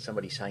by without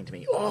somebody saying to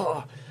me,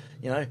 have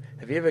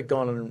you ever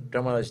gone and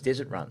done one of those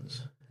desert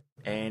runs?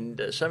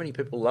 And so many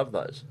people love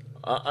those.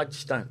 I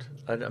just don't.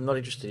 I'm not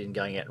interested in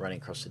going out and running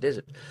across the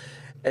desert.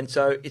 And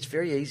so it's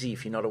very easy,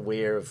 if you're not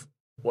aware of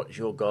what's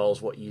your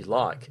goals, what you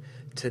like,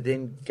 to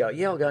then go,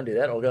 I'll go and do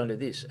that, I'll go and do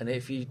this. And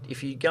if you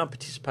go and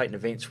participate in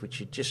events which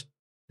you just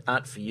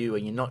aren't for you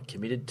and you're not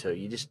committed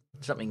to,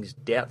 something's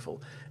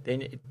doubtful,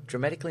 then it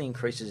dramatically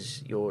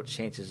increases your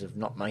chances of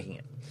not making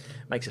it.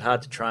 Makes it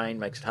hard to train,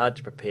 makes it hard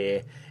to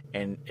prepare,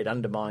 and it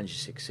undermines your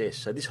success.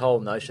 So this whole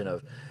notion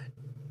of,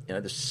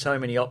 there's so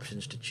many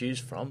options to choose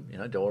from.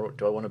 Do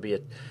I want to be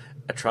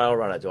a trail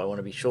runner? Do I want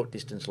to be short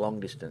distance, long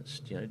distance?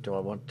 Do I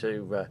want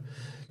to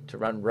to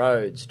run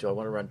roads? Do I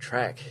want to run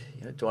track?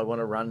 Do I want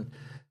to run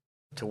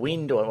to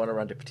win? Do I want to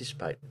run to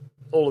participate?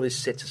 All of this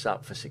sets us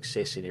up for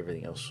success in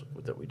everything else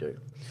that we do.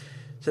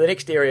 So the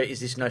next area is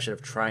this notion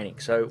of training.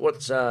 So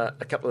what's a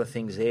couple of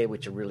things there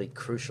which are really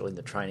crucial in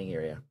the training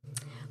area?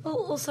 Well,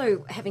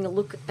 also having a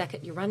look back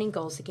at your running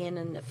goals again,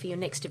 and for your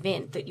next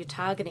event that you're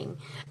targeting,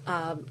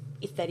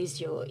 if that is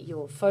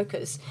your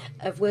focus,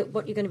 of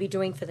what you're going to be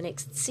doing for the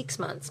next 6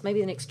 months,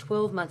 maybe the next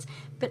 12 months,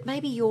 but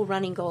maybe your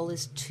running goal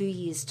is 2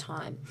 years'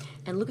 time,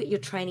 and look at your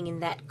training in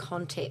that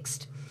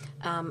context.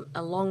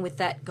 Along with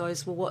that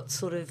goes, well, what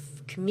sort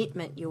of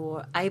commitment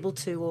you're able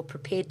to or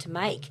prepared to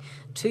make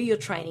to your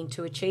training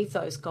to achieve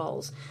those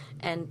goals,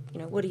 and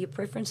what are your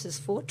preferences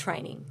for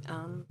training,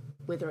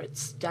 whether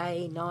it's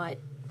day, night,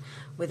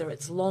 whether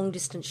it's long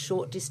distance,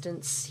 short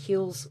distance,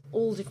 hills,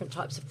 all different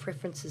types of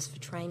preferences for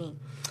training.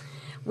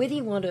 Whether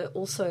you want to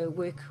also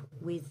work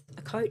with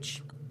a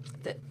coach,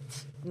 that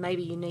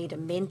maybe you need a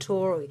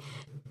mentor, or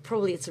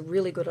probably it's a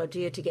really good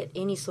idea to get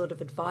any sort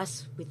of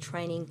advice with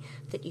training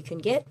that you can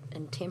get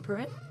and temper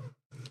it.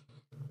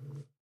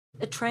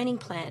 A training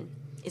plan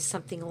is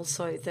something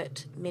also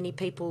that many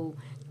people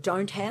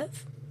don't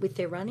have with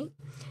their running,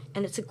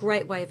 and it's a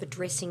great way of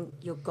addressing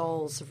your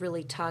goals, of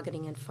really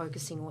targeting and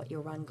focusing what your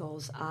run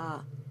goals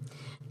are.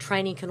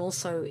 Training can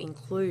also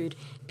include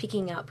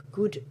picking up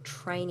good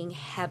training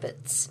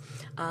habits,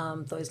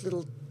 those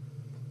little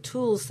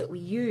tools that we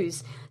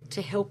use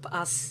to help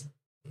us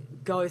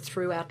go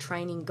through our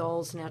training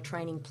goals and our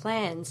training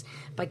plans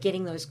by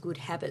getting those good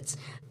habits.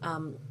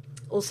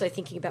 Also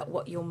thinking about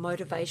what your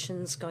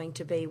motivation's going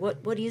to be.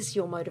 What is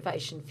your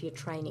motivation for your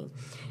training?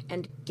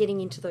 And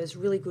getting into those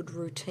really good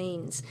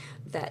routines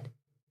that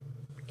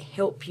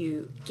help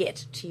you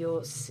get to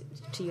your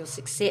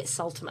success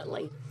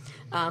ultimately.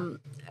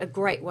 A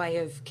great way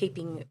of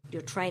keeping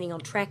your training on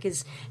track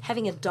is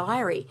having a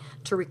diary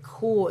to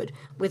record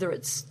whether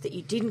it's that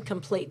you didn't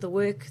complete the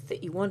work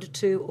that you wanted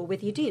to, or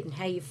whether you did and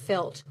how you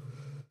felt.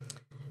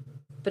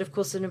 But of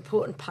course, an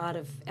important part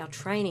of our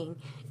training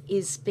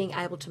is being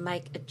able to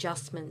make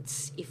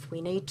adjustments if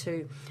we need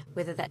to,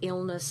 whether that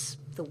illness,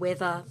 the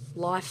weather,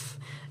 life,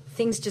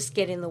 things just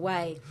get in the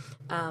way,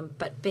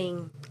 but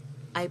being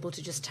able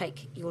to just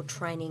take your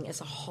training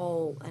as a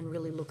whole and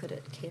really look at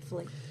it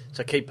carefully.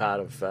 So a key part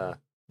of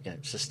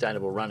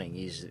sustainable running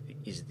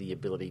is the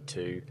ability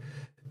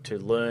to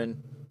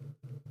learn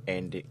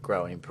and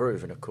grow and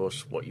improve. And of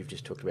course, what you've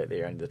just talked about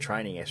there, and the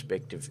training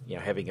aspect of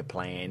having a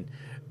plan,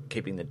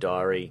 keeping the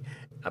diary,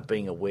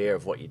 being aware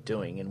of what you're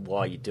doing and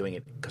why you're doing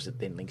it, because it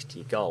then links to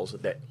your goals.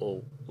 That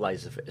all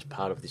lays as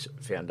part of this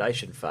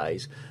foundation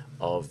phase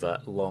of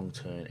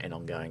long-term and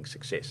ongoing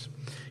success.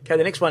 Okay,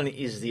 the next one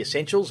is the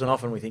essentials, and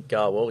often we think,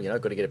 got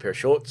to get a pair of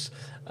shorts,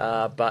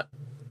 but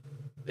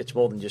it's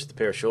more than just a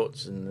pair of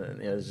shorts, and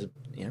there's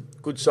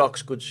good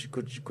socks,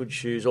 good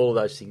shoes. All of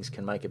those things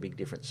can make a big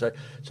difference.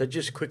 So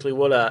just quickly,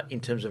 what are, in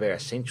terms of our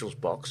essentials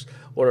box,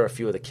 what are a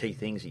few of the key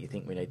things that you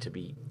think we need to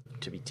be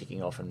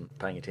ticking off and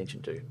paying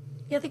attention to?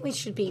 Yeah, I think we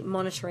should be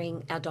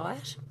monitoring our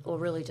diet, or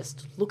really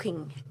just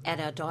looking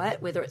at our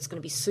diet, whether it's going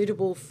to be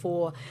suitable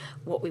for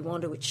what we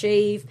want to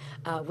achieve,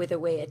 whether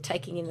we're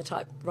taking in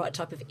the right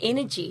type of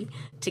energy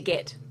to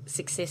get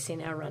success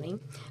in our running.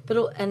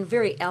 And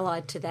very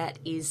allied to that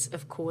is,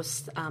 of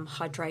course,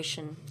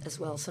 hydration as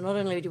well. So not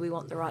only do we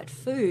want the right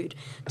food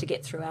to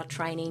get through our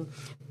training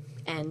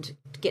and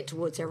get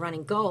towards our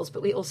running goals,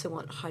 but we also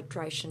want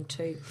hydration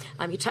too.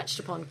 You touched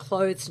upon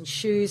clothes and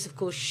shoes. Of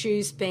course,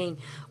 shoes being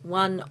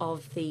one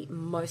of the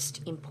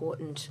most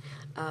important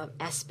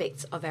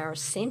aspects of our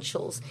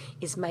essentials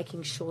is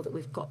making sure that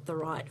we've got the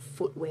right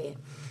footwear.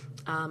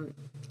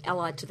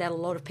 Allied to that, a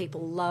lot of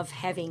people love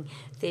having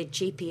their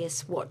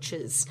GPS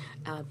watches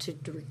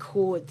to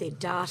record their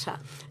data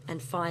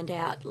and find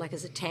out, like,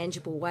 as a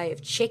tangible way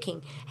of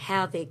checking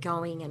how they're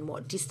going and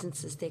what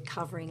distances they're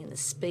covering and the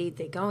speed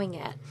they're going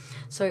at.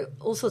 So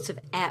all sorts of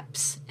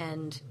apps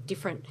and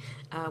different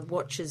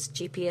watches,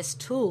 GPS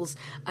tools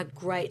are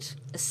great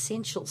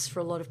essentials for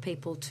a lot of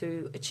people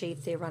to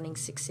achieve their running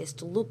success,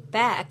 to look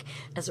back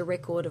as a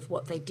record of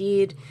what they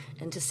did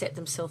and to set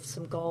themselves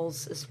some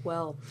goals as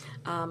well.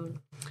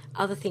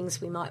 Other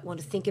things we might want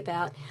to think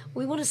about,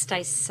 we want to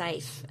stay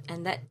safe,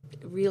 and that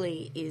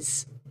really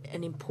is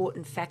an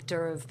important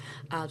factor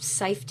of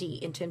safety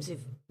in terms of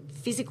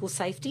physical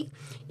safety.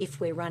 If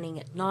we're running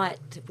at night,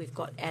 if we've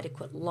got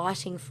adequate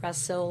lighting for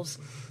ourselves,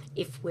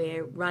 if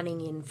we're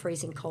running in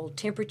freezing cold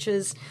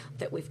temperatures,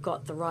 that we've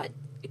got the right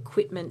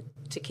equipment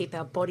to keep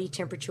our body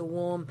temperature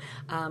warm.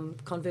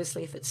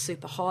 Conversely, if it's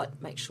super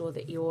hot, make sure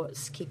that you're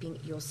keeping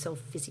yourself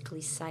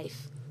physically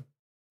safe.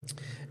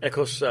 And of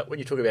course, when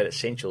you talk about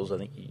essentials, I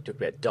think you talk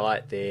about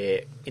diet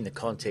there in the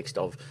context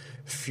of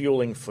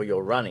fueling for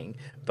your running.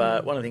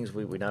 But one of the things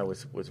we know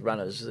with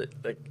runners is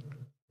that they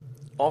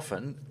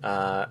often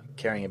are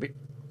carrying a bit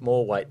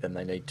more weight than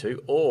they need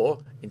to, or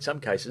in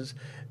some cases,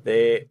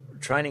 they're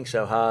training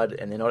so hard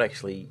and they're not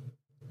actually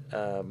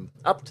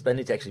they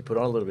need to actually put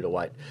on a little bit of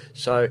weight.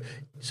 So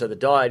the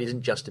diet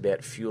isn't just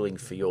about fueling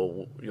for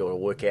your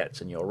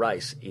workouts and your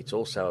race. It's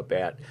also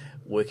about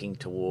working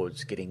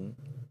towards getting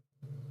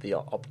the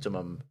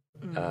optimum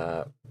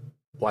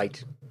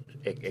weight,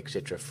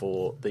 etc.,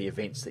 for the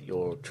events that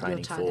you're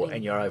training for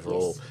and your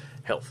overall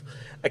health.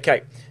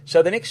 Okay,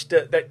 so the next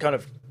that kind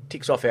of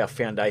ticks off our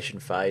foundation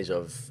phase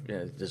of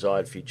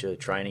desired future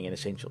training and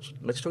essentials.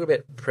 Let's talk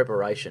about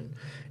preparation.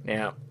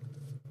 Now,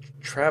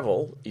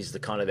 travel is the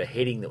kind of the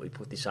heading that we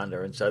put this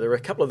under, and so there are a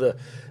couple of the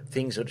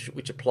things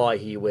which apply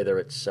here. Whether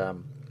it's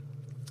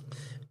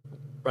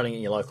running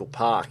in your local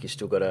park, you've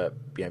still got to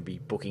be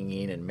booking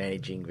in and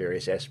managing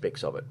various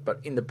aspects of it. But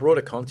in the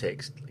broader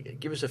context,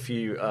 give us a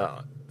few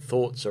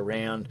thoughts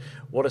around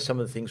what are some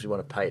of the things we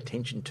want to pay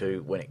attention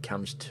to when it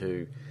comes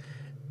to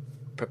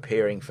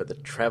preparing for the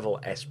travel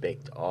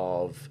aspect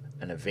of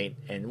an event,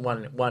 and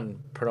one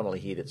predominantly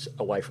here that's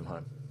away from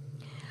home.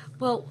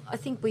 Well, I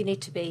think we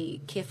need to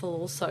be careful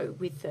also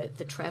with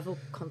the travel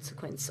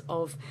consequence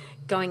of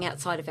going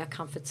outside of our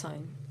comfort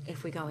zone.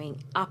 If we're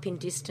going up in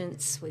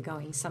distance, we're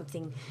going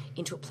something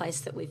into a place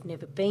that we've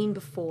never been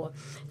before,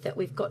 that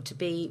we've got to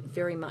be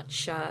very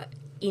much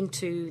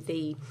into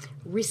the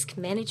risk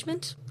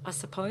management, I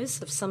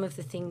suppose, of some of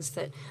the things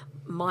that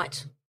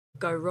might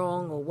go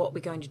wrong or what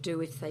we're going to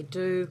do if they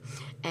do.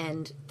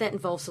 And that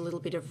involves a little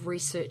bit of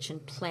research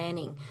and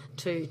planning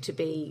to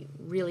be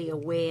really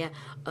aware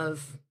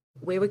of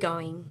where we're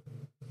going,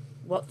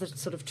 what the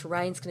sort of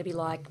terrain's going to be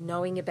like,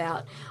 knowing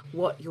about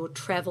what your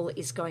travel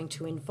is going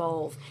to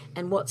involve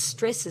and what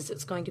stresses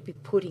it's going to be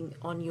putting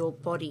on your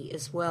body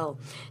as well.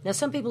 Now,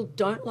 some people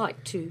don't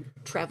like to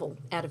travel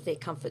out of their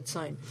comfort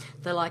zone.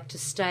 They like to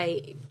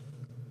stay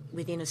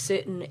within a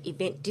certain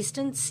event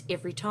distance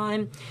every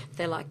time.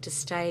 They like to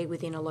stay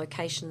within a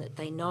location that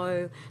they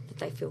know, that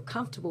they feel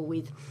comfortable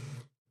with.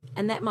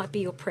 And that might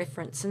be your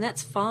preference, and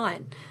that's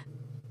fine.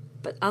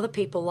 But other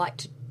people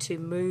like to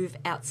move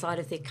outside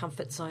of their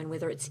comfort zone,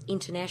 whether it's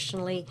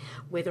internationally,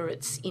 whether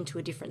it's into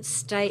a different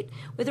state,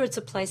 whether it's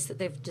a place that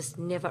they've just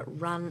never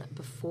run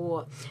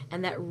before.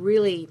 And that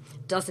really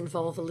does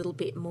involve a little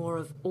bit more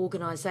of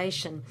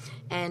organisation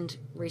and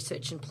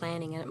research and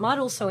planning. And it might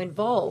also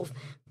involve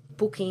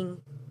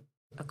booking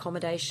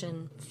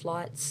accommodation,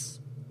 flights,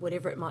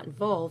 whatever it might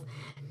involve.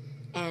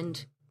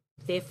 And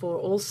therefore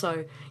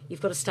also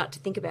you've got to start to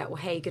think about,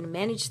 well, how you're going to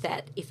manage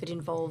that if it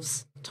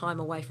involves time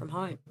away from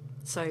home.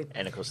 So,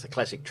 and of course the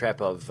classic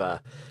trap of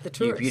the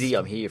New Beauty.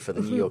 I'm here for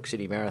the New York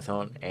City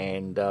Marathon,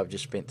 and I've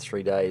just spent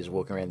 3 days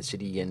walking around the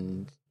city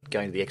and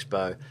going to the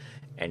expo,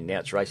 and now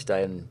it's race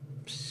day and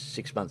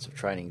 6 months of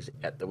training's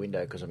at the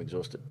window because I'm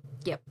exhausted.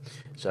 Yep.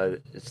 So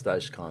it's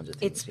those kinds of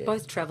things. It's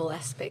both travel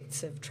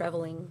aspects of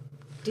travelling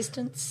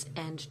distance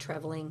and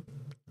travelling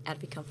out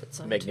of your comfort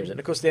zone. Magnificent.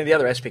 Of course, the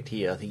other aspect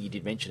here, I think you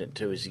did mention it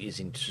too, is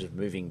in sort of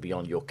moving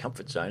beyond your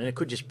comfort zone. And it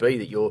could just be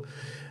that you're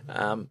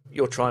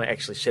trying to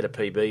actually set a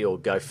PB or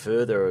go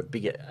further, a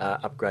bigger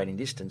upgrade in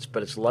distance,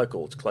 but it's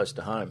local, it's close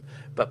to home.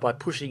 But by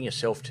pushing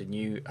yourself to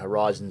new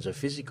horizons of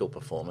physical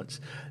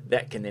performance,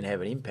 that can then have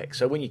an impact.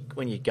 So when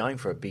you're going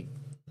for a big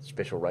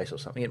special race or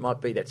something, it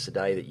might be that's the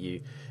day that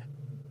you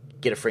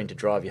get a friend to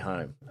drive you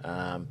home.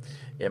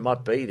 It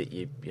might be that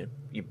you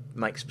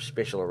make some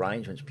special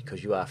arrangements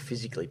because you are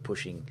physically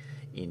pushing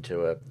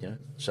into a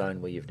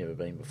zone where you've never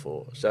been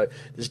before. So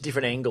there's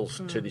different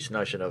angles to this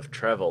notion of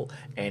travel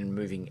and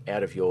moving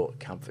out of your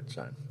comfort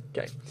zone.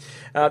 Okay.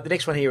 The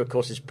next one here, of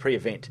course, is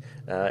pre-event.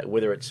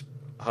 Whether it's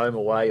home,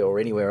 away, or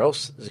anywhere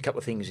else, there's a couple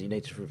of things you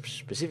need to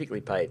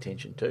specifically pay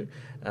attention to.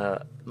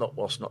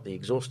 Whilst not the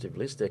exhaustive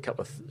list, there are a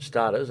couple of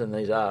starters, and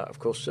these are, of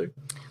course, Sue.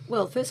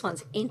 Well, the first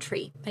one's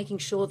entry, making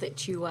sure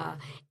that you are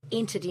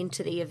entered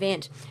into the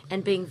event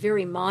and being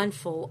very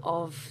mindful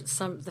of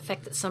the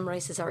fact that some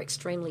races are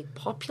extremely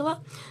popular.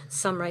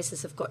 Some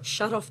races have got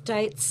shut-off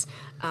dates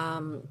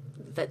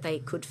that they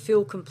could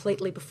fill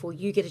completely before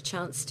you get a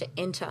chance to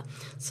enter.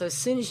 So as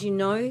soon as you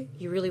know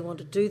you really want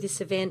to do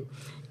this event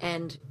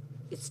and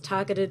it's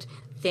targeted,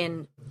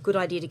 then good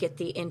idea to get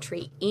the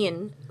entry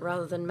in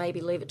rather than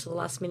maybe leave it to the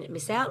last minute and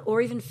miss out,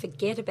 or even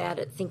forget about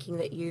it thinking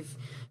that you've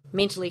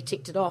mentally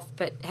ticked it off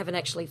but haven't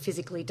actually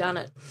physically done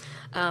it.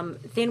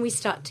 Then we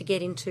start to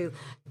get into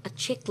a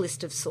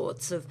checklist of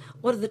sorts of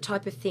what are the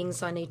type of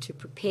things I need to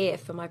prepare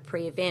for my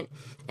pre-event.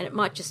 And it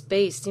might just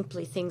be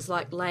simply things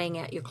like laying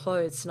out your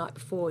clothes the night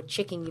before,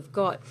 checking you've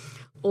got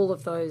all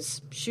of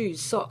those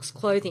shoes, socks,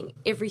 clothing,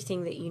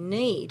 everything that you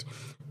need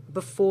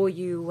before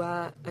you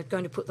are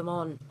going to put them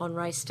on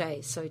race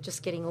day. So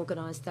just getting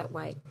organised that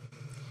way.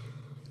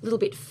 A little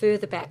bit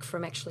further back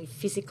from actually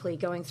physically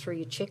going through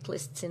your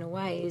checklists in a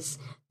way is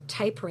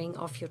tapering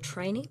off your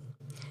training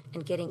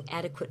and getting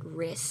adequate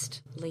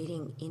rest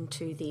leading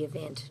into the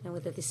event. Now,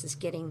 whether this is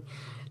getting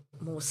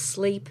more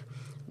sleep,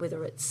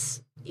 whether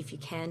it's, if you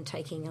can,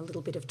 taking a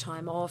little bit of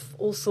time off,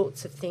 all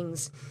sorts of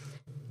things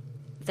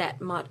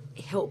that might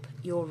help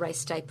your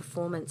race day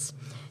performance.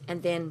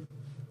 And then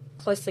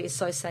closely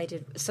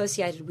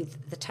associated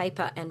with the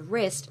taper and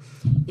rest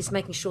is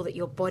making sure that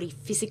your body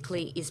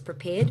physically is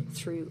prepared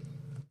through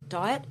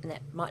diet, and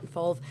that might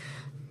involve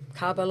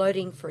carbo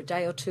loading for a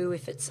day or two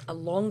if it's a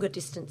longer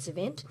distance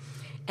event,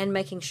 and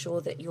making sure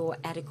that you're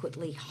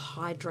adequately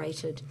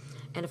hydrated.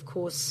 And of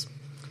course,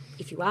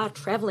 if you are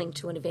travelling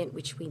to an event,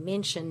 which we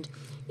mentioned,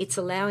 it's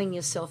allowing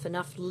yourself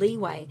enough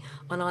leeway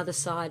on either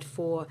side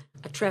for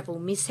a travel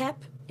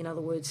mishap. In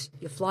other words,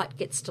 your flight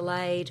gets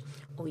delayed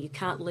or you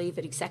can't leave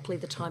at exactly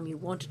the time you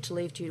wanted to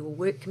leave due to a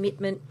work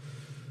commitment.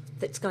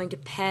 That's going to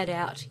pad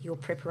out your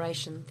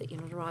preparation, that you're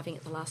not arriving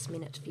at the last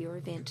minute for your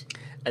event.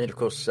 And then, of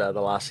course, the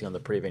last thing on the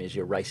pre-event is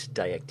your race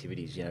day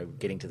activities,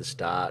 getting to the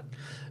start,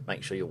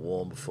 making sure you're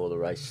warm before the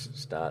race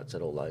starts,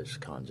 and all those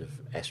kinds of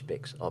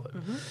aspects of it.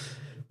 Mm-hmm.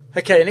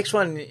 Okay, the next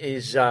one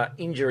is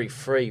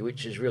injury-free,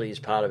 which is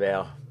part of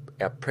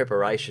our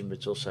preparation, but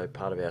it's also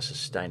part of our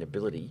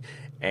sustainability.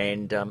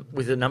 And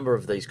with a number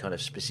of these kind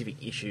of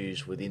specific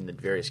issues within the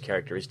various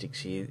characteristics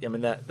here, I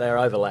mean, they're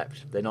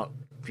overlapped. They're not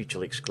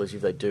mutually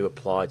exclusive. They do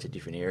apply to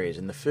different areas.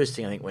 And the first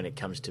thing I think when it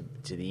comes to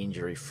the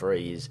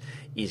injury-free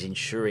is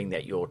ensuring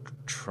that your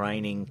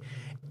training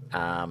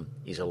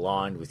is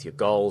aligned with your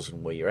goals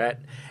and where you're at,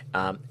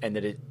 and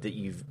that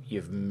you've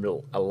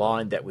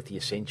aligned that with the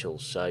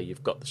essentials. So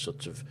you've got the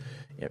sorts of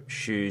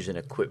shoes and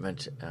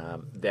equipment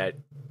that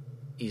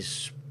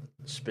is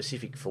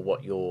specific for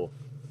what you're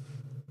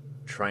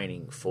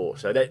training for.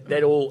 So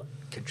that all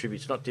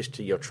contributes not just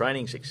to your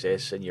training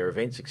success and your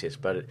event success,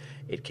 but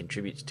it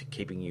contributes to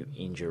keeping you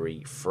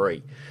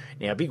injury-free.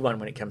 Now, a big one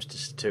when it comes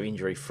to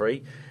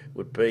injury-free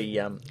would be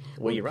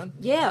where you run.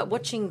 Yeah,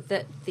 watching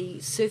the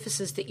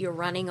surfaces that you're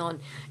running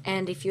on,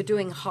 and if you're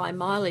doing high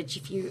mileage,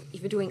 if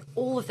you're doing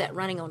all of that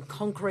running on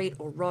concrete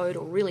or road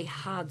or really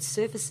hard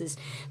surfaces,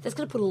 that's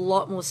going to put a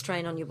lot more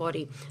strain on your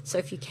body. So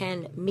if you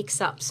can mix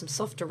up some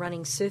softer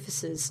running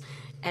surfaces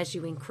as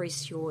you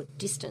increase your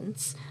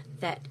distance,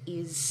 that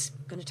is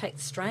going to take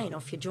the strain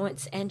off your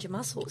joints and your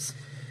muscles.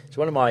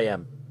 So one of my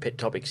pet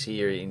topics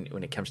here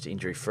when it comes to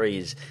injury-free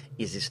is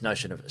this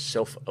notion of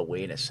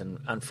self-awareness. And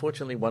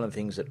unfortunately, one of the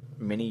things that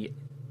many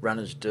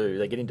runners do,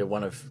 they get into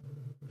one of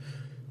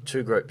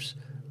two groups.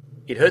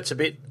 It hurts a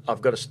bit,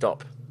 I've got to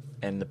stop.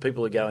 And the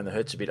people who go in the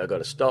hurts a bit, I've got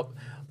to stop,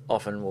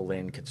 often will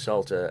then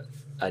consult a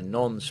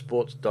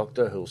non-sports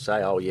doctor who'll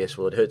say, oh yes,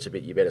 well it hurts a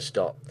bit, you better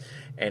stop.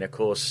 And of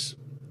course,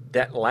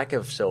 that lack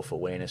of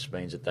self-awareness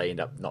means that they end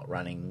up not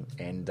running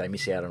and they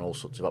miss out on all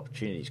sorts of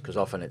opportunities, because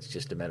often it's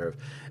just a matter of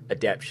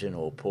adaptation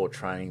or poor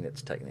training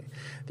that's taken there.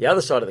 The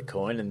other side of the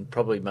coin, and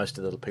probably most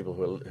of the people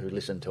who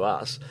listen to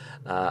us,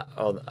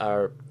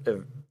 are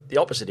the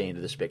opposite end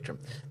of the spectrum.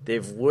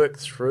 They've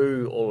worked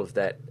through all of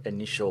that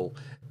initial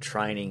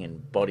training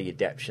and body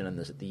adaptation and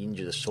the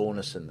injury, the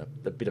soreness and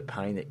the bit of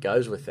pain that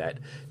goes with that,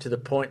 to the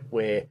point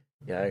where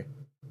they're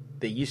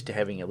used to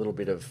having a little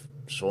bit of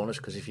soreness,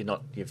 because if you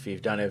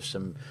don't have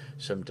some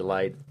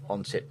delayed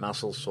onset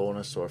muscle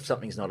soreness, or if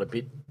something's not a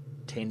bit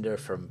tender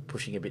from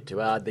pushing a bit too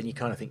hard, then you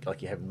kind of think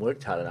like you haven't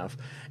worked hard enough,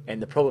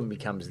 and the problem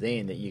becomes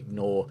then that you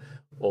ignore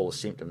all the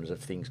symptoms of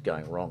things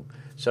going wrong.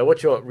 So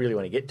what you really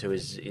want to get to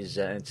is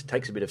it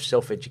takes a bit of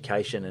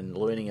self-education and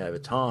learning over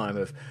time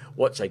of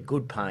what's a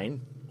good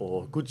pain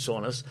or good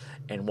soreness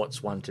and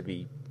what's one to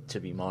be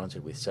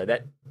monitored with. So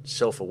that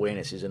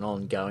self-awareness is an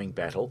ongoing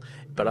battle,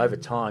 but over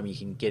time you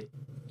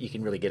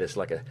can really get us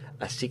like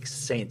a sixth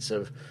sense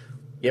of,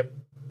 yep,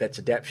 that's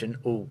adaptation,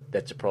 oh,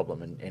 that's a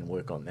problem, and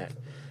work on that.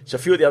 So a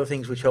few of the other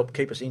things which help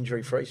keep us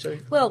injury-free, Sue?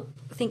 Well,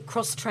 I think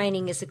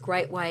cross-training is a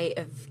great way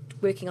of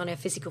working on our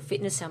physical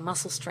fitness, our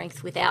muscle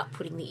strength, without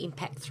putting the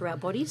impact through our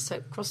bodies. So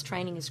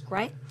cross-training is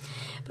great.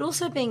 But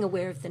also being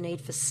aware of the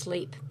need for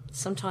sleep.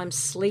 Sometimes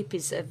sleep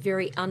is a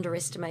very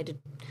underestimated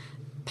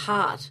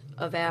part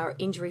of our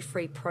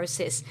injury-free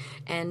process,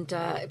 and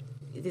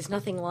there's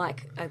nothing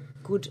like a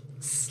good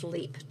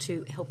sleep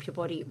to help your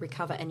body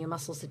recover and your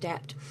muscles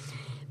adapt.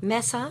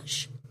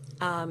 Massage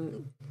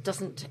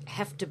doesn't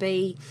have to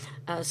be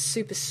a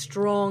super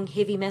strong,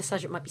 heavy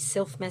massage. It might be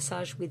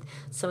self-massage with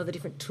some of the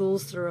different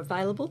tools that are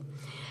available.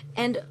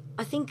 And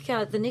I think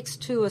the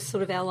next two are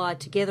sort of allied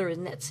together,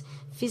 and that's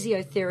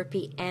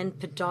physiotherapy and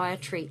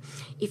podiatry.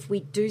 If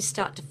we do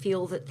start to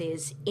feel that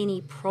there's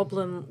any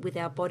problem with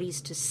our bodies,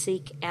 to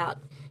seek out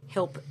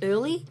help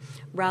early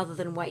rather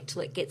than wait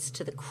till it gets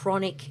to the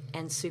chronic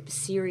and super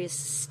serious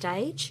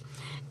stage.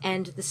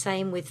 And the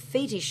same with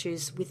feet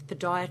issues with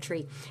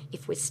podiatry.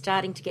 If we're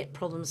starting to get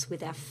problems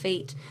with our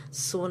feet,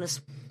 soreness,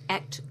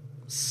 act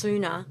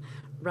sooner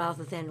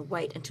rather than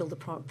wait until the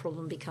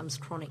problem becomes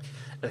chronic.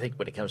 I think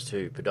when it comes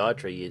to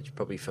podiatry, it's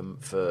probably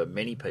for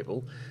many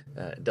people,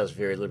 it does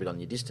vary a little bit on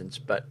your distance,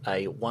 but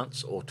a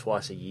once or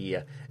twice a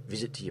year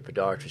visit to your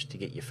podiatrist to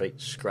get your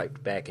feet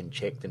scraped back and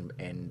checked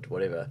and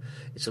whatever.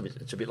 It's a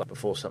bit like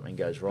before something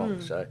goes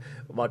wrong. So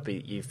it might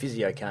be your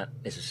physio can't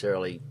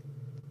necessarily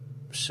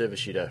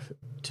service you to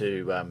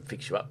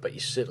fix you up, but you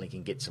certainly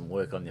can get some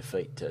work on your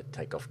feet to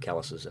take off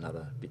calluses and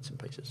other bits and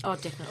pieces. Oh,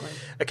 definitely.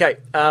 Okay,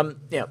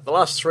 now the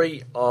last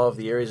three of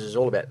the areas is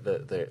all about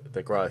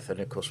the growth,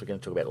 and of course we're going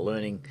to talk about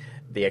learning,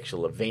 the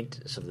actual event,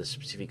 some of the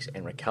specifics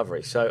and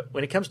recovery. So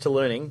when it comes to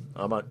learning,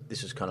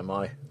 this is kind of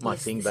my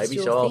thing, baby.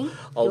 So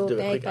I'll do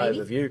a quick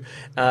overview.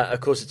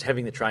 Of course, it's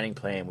having the training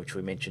plan, which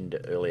we mentioned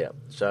earlier.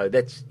 So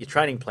that's your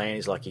training plan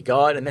is like your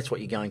guide, and that's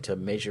what you're going to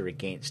measure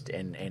against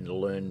and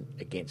learn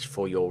against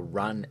for your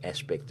run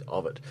aspect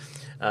of it.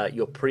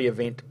 Your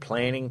pre-event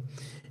planning.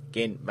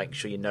 Again, making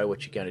sure you know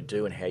what you're going to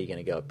do and how you're going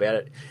to go about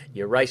it.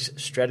 Your race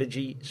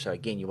strategy. So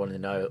again, you want to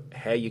know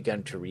how you're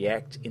going to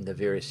react in the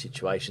various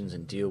situations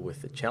and deal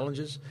with the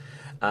challenges.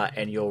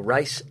 And your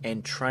race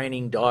and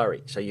training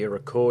diary. So you're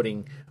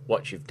recording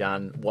what you've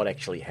done, what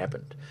actually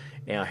happened.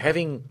 Now,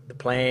 having the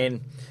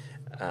plan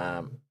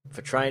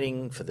for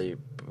training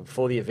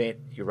before the event,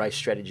 your race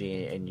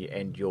strategy,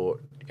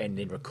 and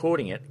then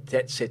recording it,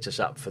 that sets us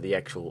up for the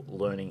actual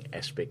learning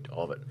aspect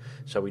of it.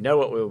 So we know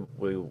what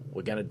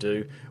we're going to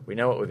do, we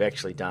know what we've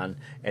actually done,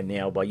 and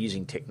now by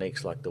using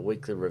techniques like the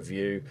weekly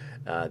review,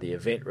 the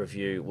event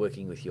review,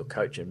 working with your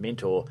coach and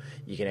mentor,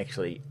 you can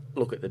actually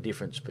look at the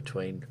difference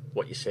between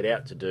what you set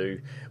out to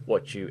do,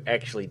 what you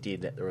actually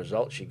did, the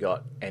results you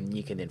got, and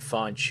you can then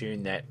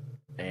fine-tune that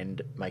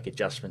and make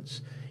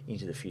adjustments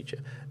into the future.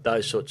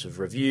 Those sorts of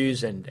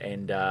reviews and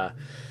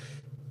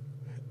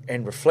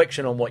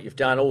reflection on what you've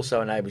done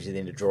also enables you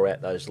then to draw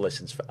out those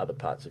lessons for other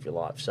parts of your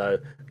life. So,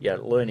 yeah,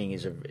 learning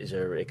is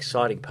an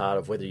exciting part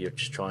of whether you're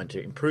just trying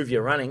to improve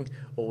your running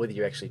or whether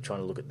you're actually trying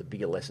to look at the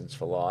bigger lessons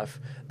for life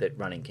that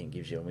running can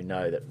give you. And we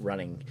know that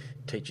running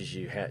teaches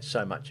you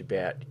so much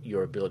about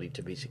your ability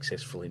to be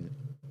successful in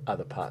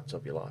other parts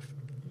of your life.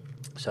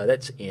 So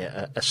that's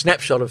a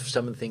snapshot of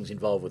some of the things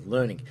involved with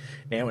learning.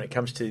 Now, when it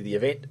comes to the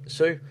event,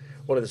 Sue,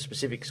 what are the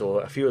specifics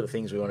or a few of the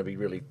things we want to be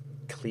really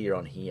clear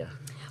on here?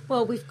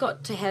 Well, we've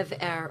got to have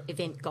our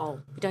event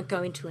goal. We don't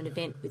go into an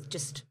event with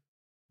just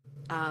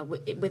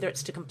whether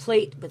it's to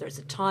complete, whether it's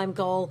a time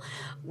goal,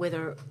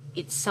 whether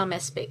it's some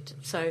aspect.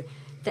 So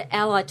the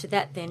ally to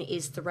that then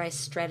is the race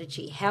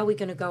strategy. How are we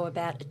going to go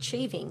about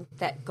achieving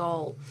that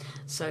goal?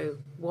 So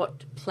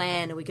what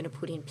plan are we going to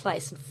put in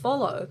place and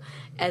follow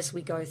as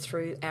we go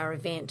through our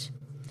event?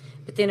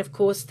 But then, of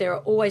course, there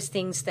are always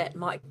things that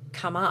might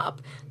come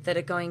up that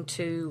are going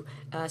to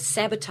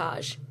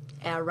sabotage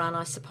our run,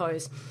 I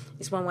suppose,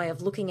 is one way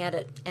of looking at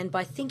it. And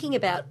by thinking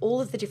about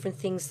all of the different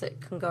things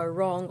that can go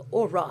wrong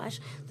or right,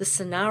 the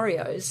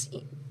scenarios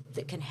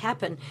that can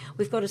happen,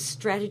 we've got a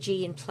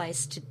strategy in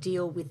place to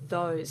deal with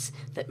those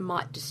that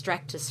might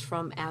distract us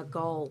from our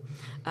goal.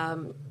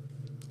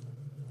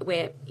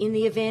 We're in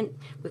the event,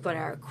 we've got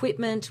our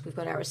equipment, we've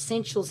got our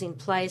essentials in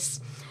place,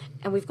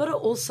 and we've got to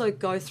also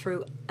go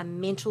through a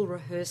mental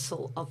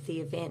rehearsal of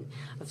the event,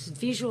 of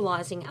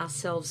visualising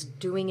ourselves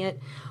doing it,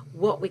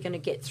 what we're going to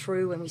get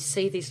through when we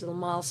see these little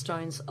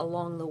milestones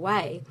along the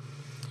way,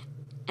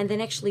 and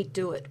then actually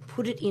do it,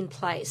 put it in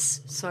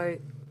place. So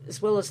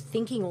as well as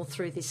thinking all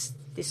through this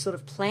sort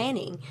of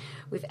planning,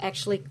 we've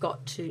actually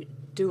got to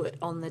do it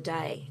on the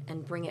day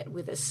and bring it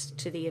with us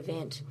to the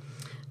event.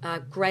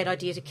 Great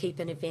idea to keep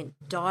an event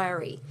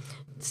diary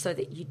so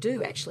that you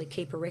do actually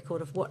keep a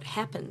record of what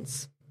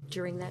happens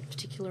during that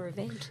particular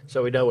event.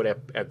 So we know what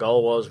our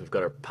goal was, we've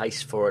got a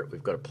pace for it,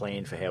 we've got a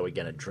plan for how we're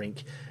going to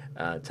drink,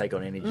 take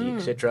on energy,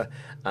 etc.,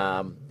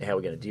 how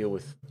we're going to deal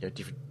with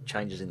different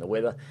changes in the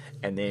weather,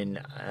 and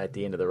then at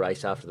the end of the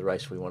race, after the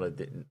race, we want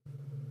to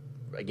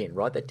again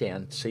write that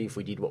down, see if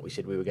we did what we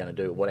said we were going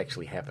to do, what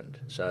actually happened.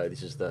 So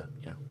this is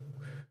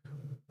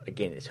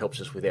again, it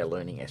helps us with our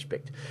learning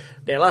aspect.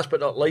 Now, last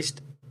but not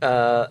least,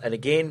 and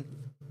again,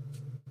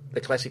 the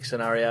classic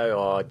scenario,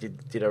 I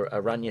did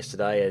a run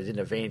yesterday, I did an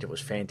event, it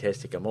was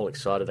fantastic, I'm all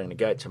excited, I'm going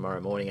to go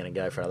tomorrow morning and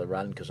go for another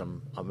run because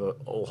I'm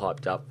all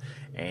hyped up,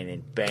 and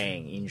then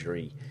bang,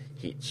 injury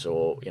hits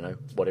or,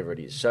 whatever it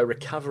is. So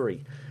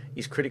recovery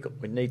is critical.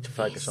 We need to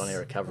focus on our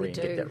recovery and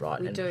get that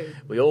right.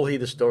 We all hear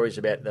the stories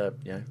about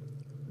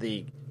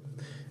the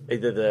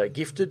either the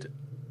gifted,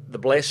 the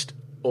blessed,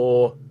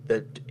 or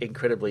the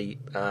incredibly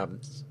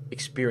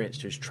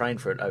experienced who's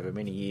trained for it over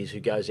many years, who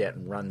goes out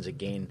and runs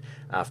again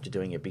after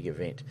doing a big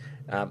event.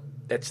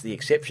 That's the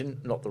exception,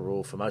 not the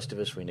rule. For most of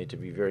us, we need to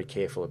be very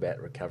careful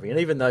about recovery. And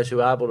even those who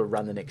are able to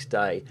run the next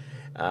day,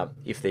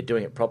 if they're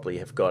doing it properly,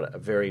 have got a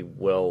very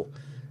well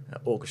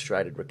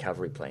orchestrated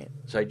recovery plan.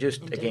 So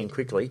just, Indeed. Again,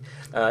 quickly,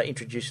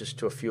 introduce us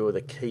to a few of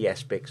the key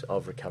aspects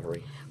of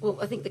recovery. Well,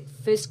 I think the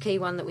first key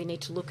one that we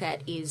need to look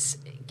at is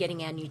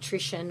getting our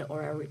nutrition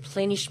or our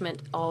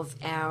replenishment of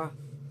our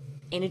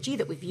energy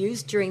that we've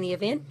used during the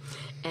event,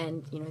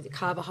 and the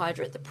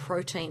carbohydrate, the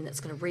protein that's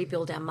going to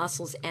rebuild our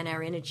muscles and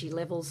our energy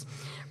levels.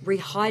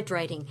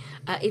 Rehydrating,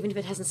 even if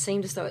it hasn't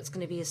seemed as though it's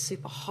going to be a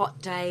super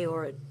hot day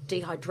or a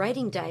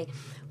dehydrating day,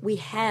 we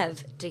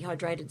have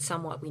dehydrated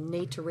somewhat. We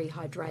need to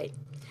rehydrate.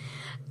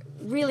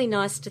 Really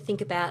nice to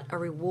think about a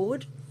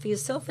reward for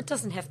yourself. It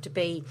doesn't have to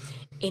be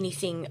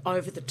anything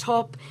over the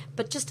top,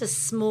 but just a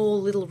small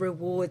little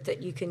reward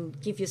that you can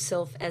give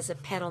yourself as a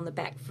pat on the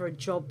back for a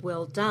job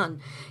well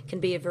done can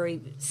be a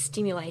very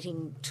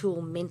stimulating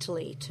tool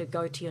mentally to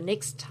go to your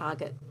next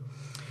target.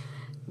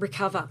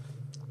 Recover.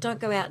 Don't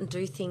go out and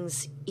do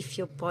things if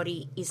your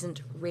body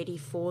isn't ready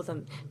for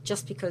them,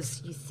 just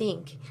because you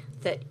think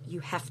that you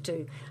have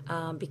to,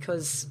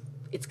 because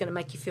it's going to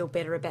make you feel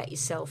better about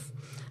yourself.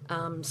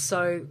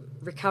 So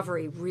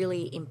recovery,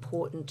 really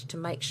important to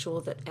make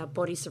sure that our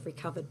bodies are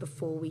recovered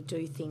before we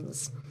do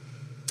things.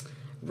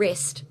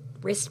 Rest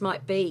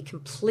might be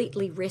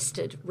completely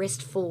rested,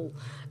 restful,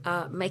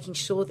 making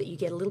sure that you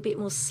get a little bit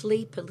more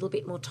sleep, a little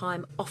bit more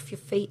time off your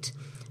feet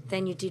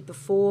than you did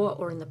before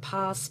or in the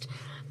past,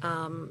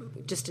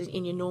 just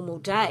in your normal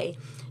day,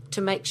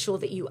 to make sure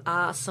that you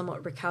are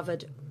somewhat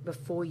recovered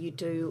before you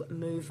do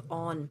move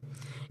on.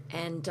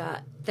 And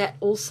that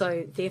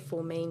also,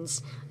 therefore,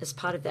 means as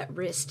part of that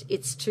rest,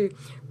 it's to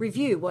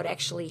review what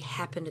actually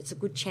happened. It's a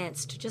good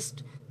chance to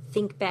just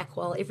think back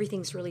while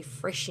everything's really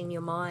fresh in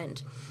your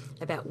mind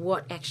about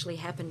what actually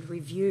happened,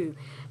 review.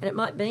 And it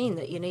might mean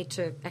that you need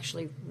to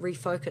actually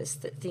refocus,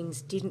 that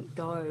things didn't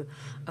go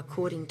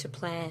according to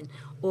plan,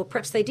 or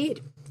perhaps they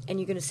did, and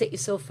you're going to set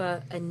yourself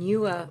a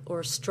newer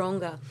or a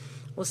stronger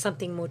or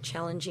something more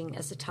challenging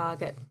as a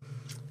target.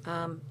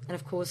 And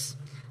of course,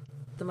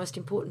 the most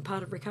important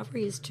part of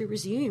recovery is to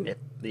resume. Yep.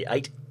 The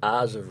 8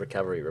 R's of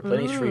recovery: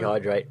 replenish,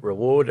 rehydrate,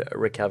 reward,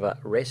 recover,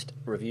 rest,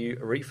 review,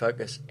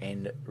 refocus,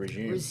 and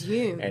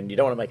resume. And you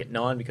don't want to make it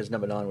 9, because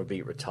number 9 would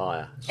be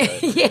retire. So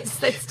yes,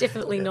 that's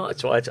definitely not.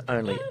 That's why it's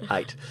only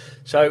 8.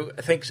 So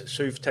thanks,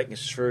 Sue, for taking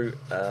us through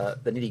the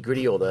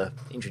nitty-gritty, or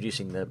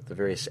introducing the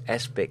various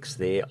aspects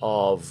there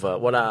of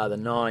what are the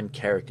 9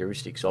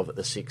 characteristics of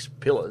the 6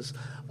 pillars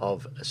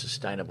of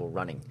sustainable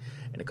running.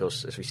 And of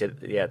course, as we said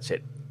at the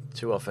outset,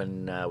 too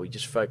often we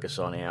just focus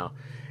on our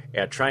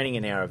training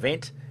and our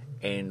event,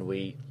 and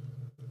when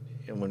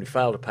we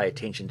fail to pay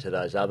attention to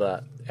those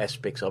other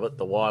aspects of it,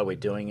 the why we're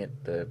doing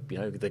it,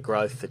 the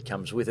growth that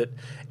comes with it,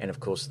 and of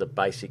course the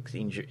basics,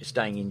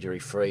 staying injury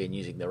free and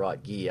using the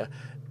right gear,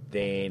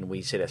 then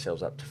we set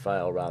ourselves up to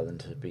fail rather than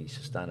to be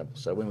sustainable.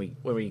 So when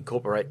we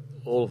incorporate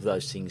all of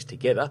those things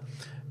together,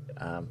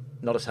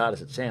 not as hard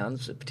as it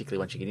sounds, particularly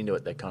once you get into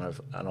it, they're kind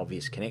of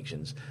unobvious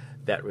connections,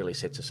 that really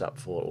sets us up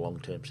for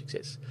long-term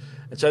success.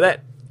 And so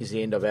that is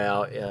the end of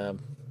our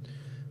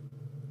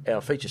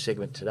feature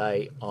segment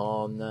today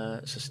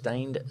on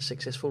sustained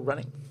successful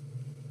running.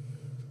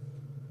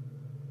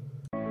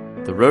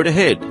 The road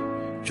ahead.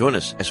 Join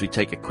us as we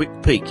take a quick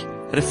peek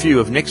at a few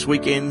of next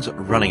weekend's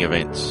running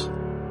events.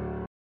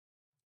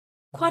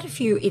 Quite a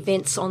few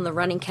events on the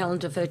running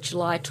calendar for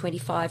July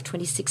 25,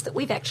 26 that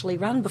we've actually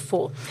run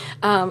before.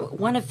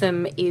 One of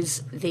them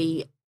is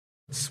the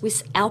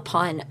Swiss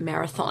Alpine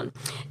Marathon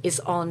is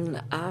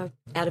on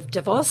out of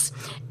Davos,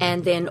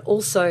 and then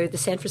also the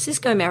San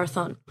Francisco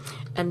Marathon,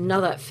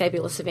 another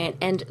fabulous event,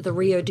 and the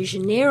Rio de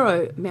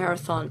Janeiro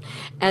Marathon,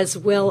 as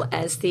well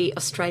as the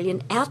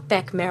Australian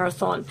Outback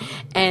Marathon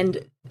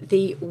and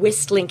the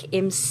Westlink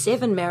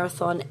M7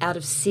 Marathon out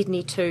of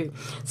Sydney too.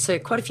 So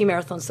quite a few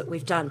marathons that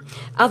we've done.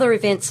 Other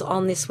events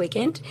on this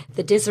weekend: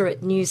 the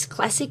Deseret News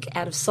Classic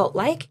out of Salt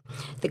Lake,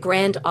 the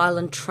Grand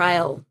Island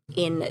Trail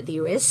in the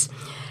US,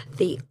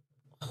 the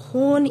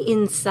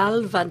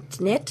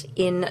Horninnsalvatnet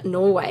in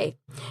Norway,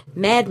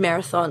 Mad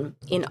Marathon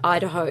in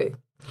Idaho,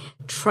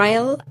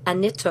 Trail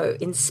Aneto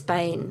in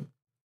Spain,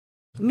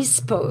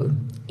 Mispo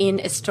in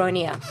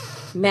Estonia,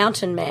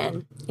 Mountain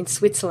Man in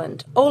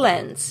Switzerland,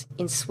 Ålands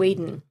in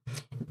Sweden,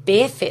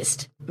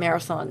 Bearfest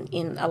Marathon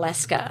in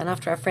Alaska. And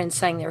after our friends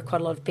saying there are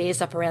quite a lot of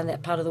bears up around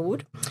that part of the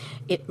wood,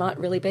 it might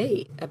really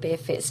be a bear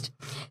fest.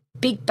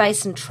 Big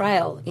Basin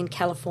Trail in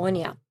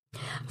California,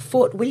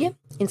 Fort William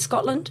in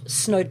Scotland,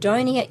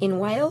 Snowdonia in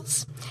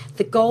Wales,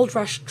 the Gold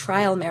Rush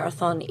Trail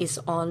Marathon is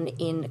on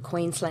in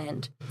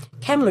Queensland,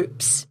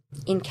 Kamloops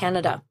in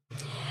Canada,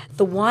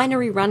 the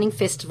Winery Running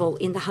Festival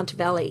in the Hunter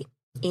Valley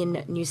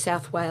in New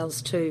South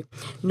Wales too,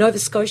 Nova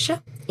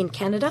Scotia in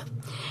Canada,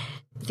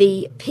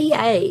 the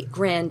PA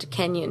Grand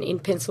Canyon in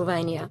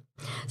Pennsylvania.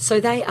 So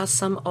they are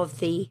some of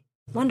the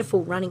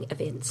wonderful running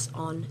events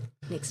on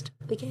next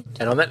weekend.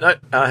 And on that note,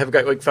 have a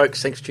great week,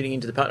 folks. Thanks for tuning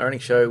into the Partnerunning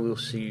Show. We'll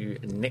see you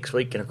next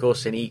week. And, of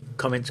course, any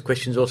comments,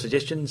 questions or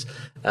suggestions,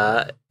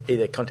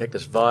 either contact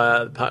us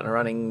via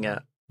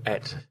Partnerunning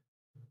at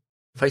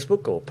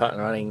Facebook, or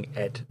Partnerunning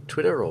at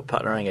Twitter, or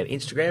Partnerunning at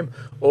Instagram,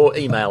 or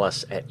email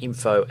us at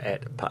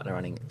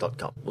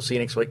info@partnerunning.com. We'll see you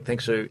next week.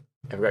 Thanks, Sue.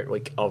 Have a great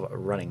week of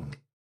running.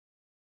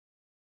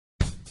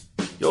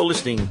 You're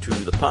listening to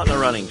the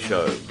Partnerunning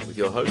Show with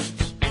your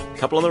hosts,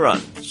 Couple on the Run,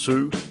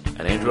 Sue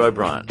and Andrew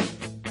O'Brien.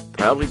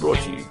 Proudly brought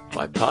to you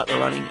by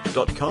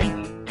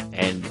PartnerRunning.com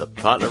and the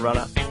Partner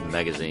Runner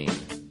magazine.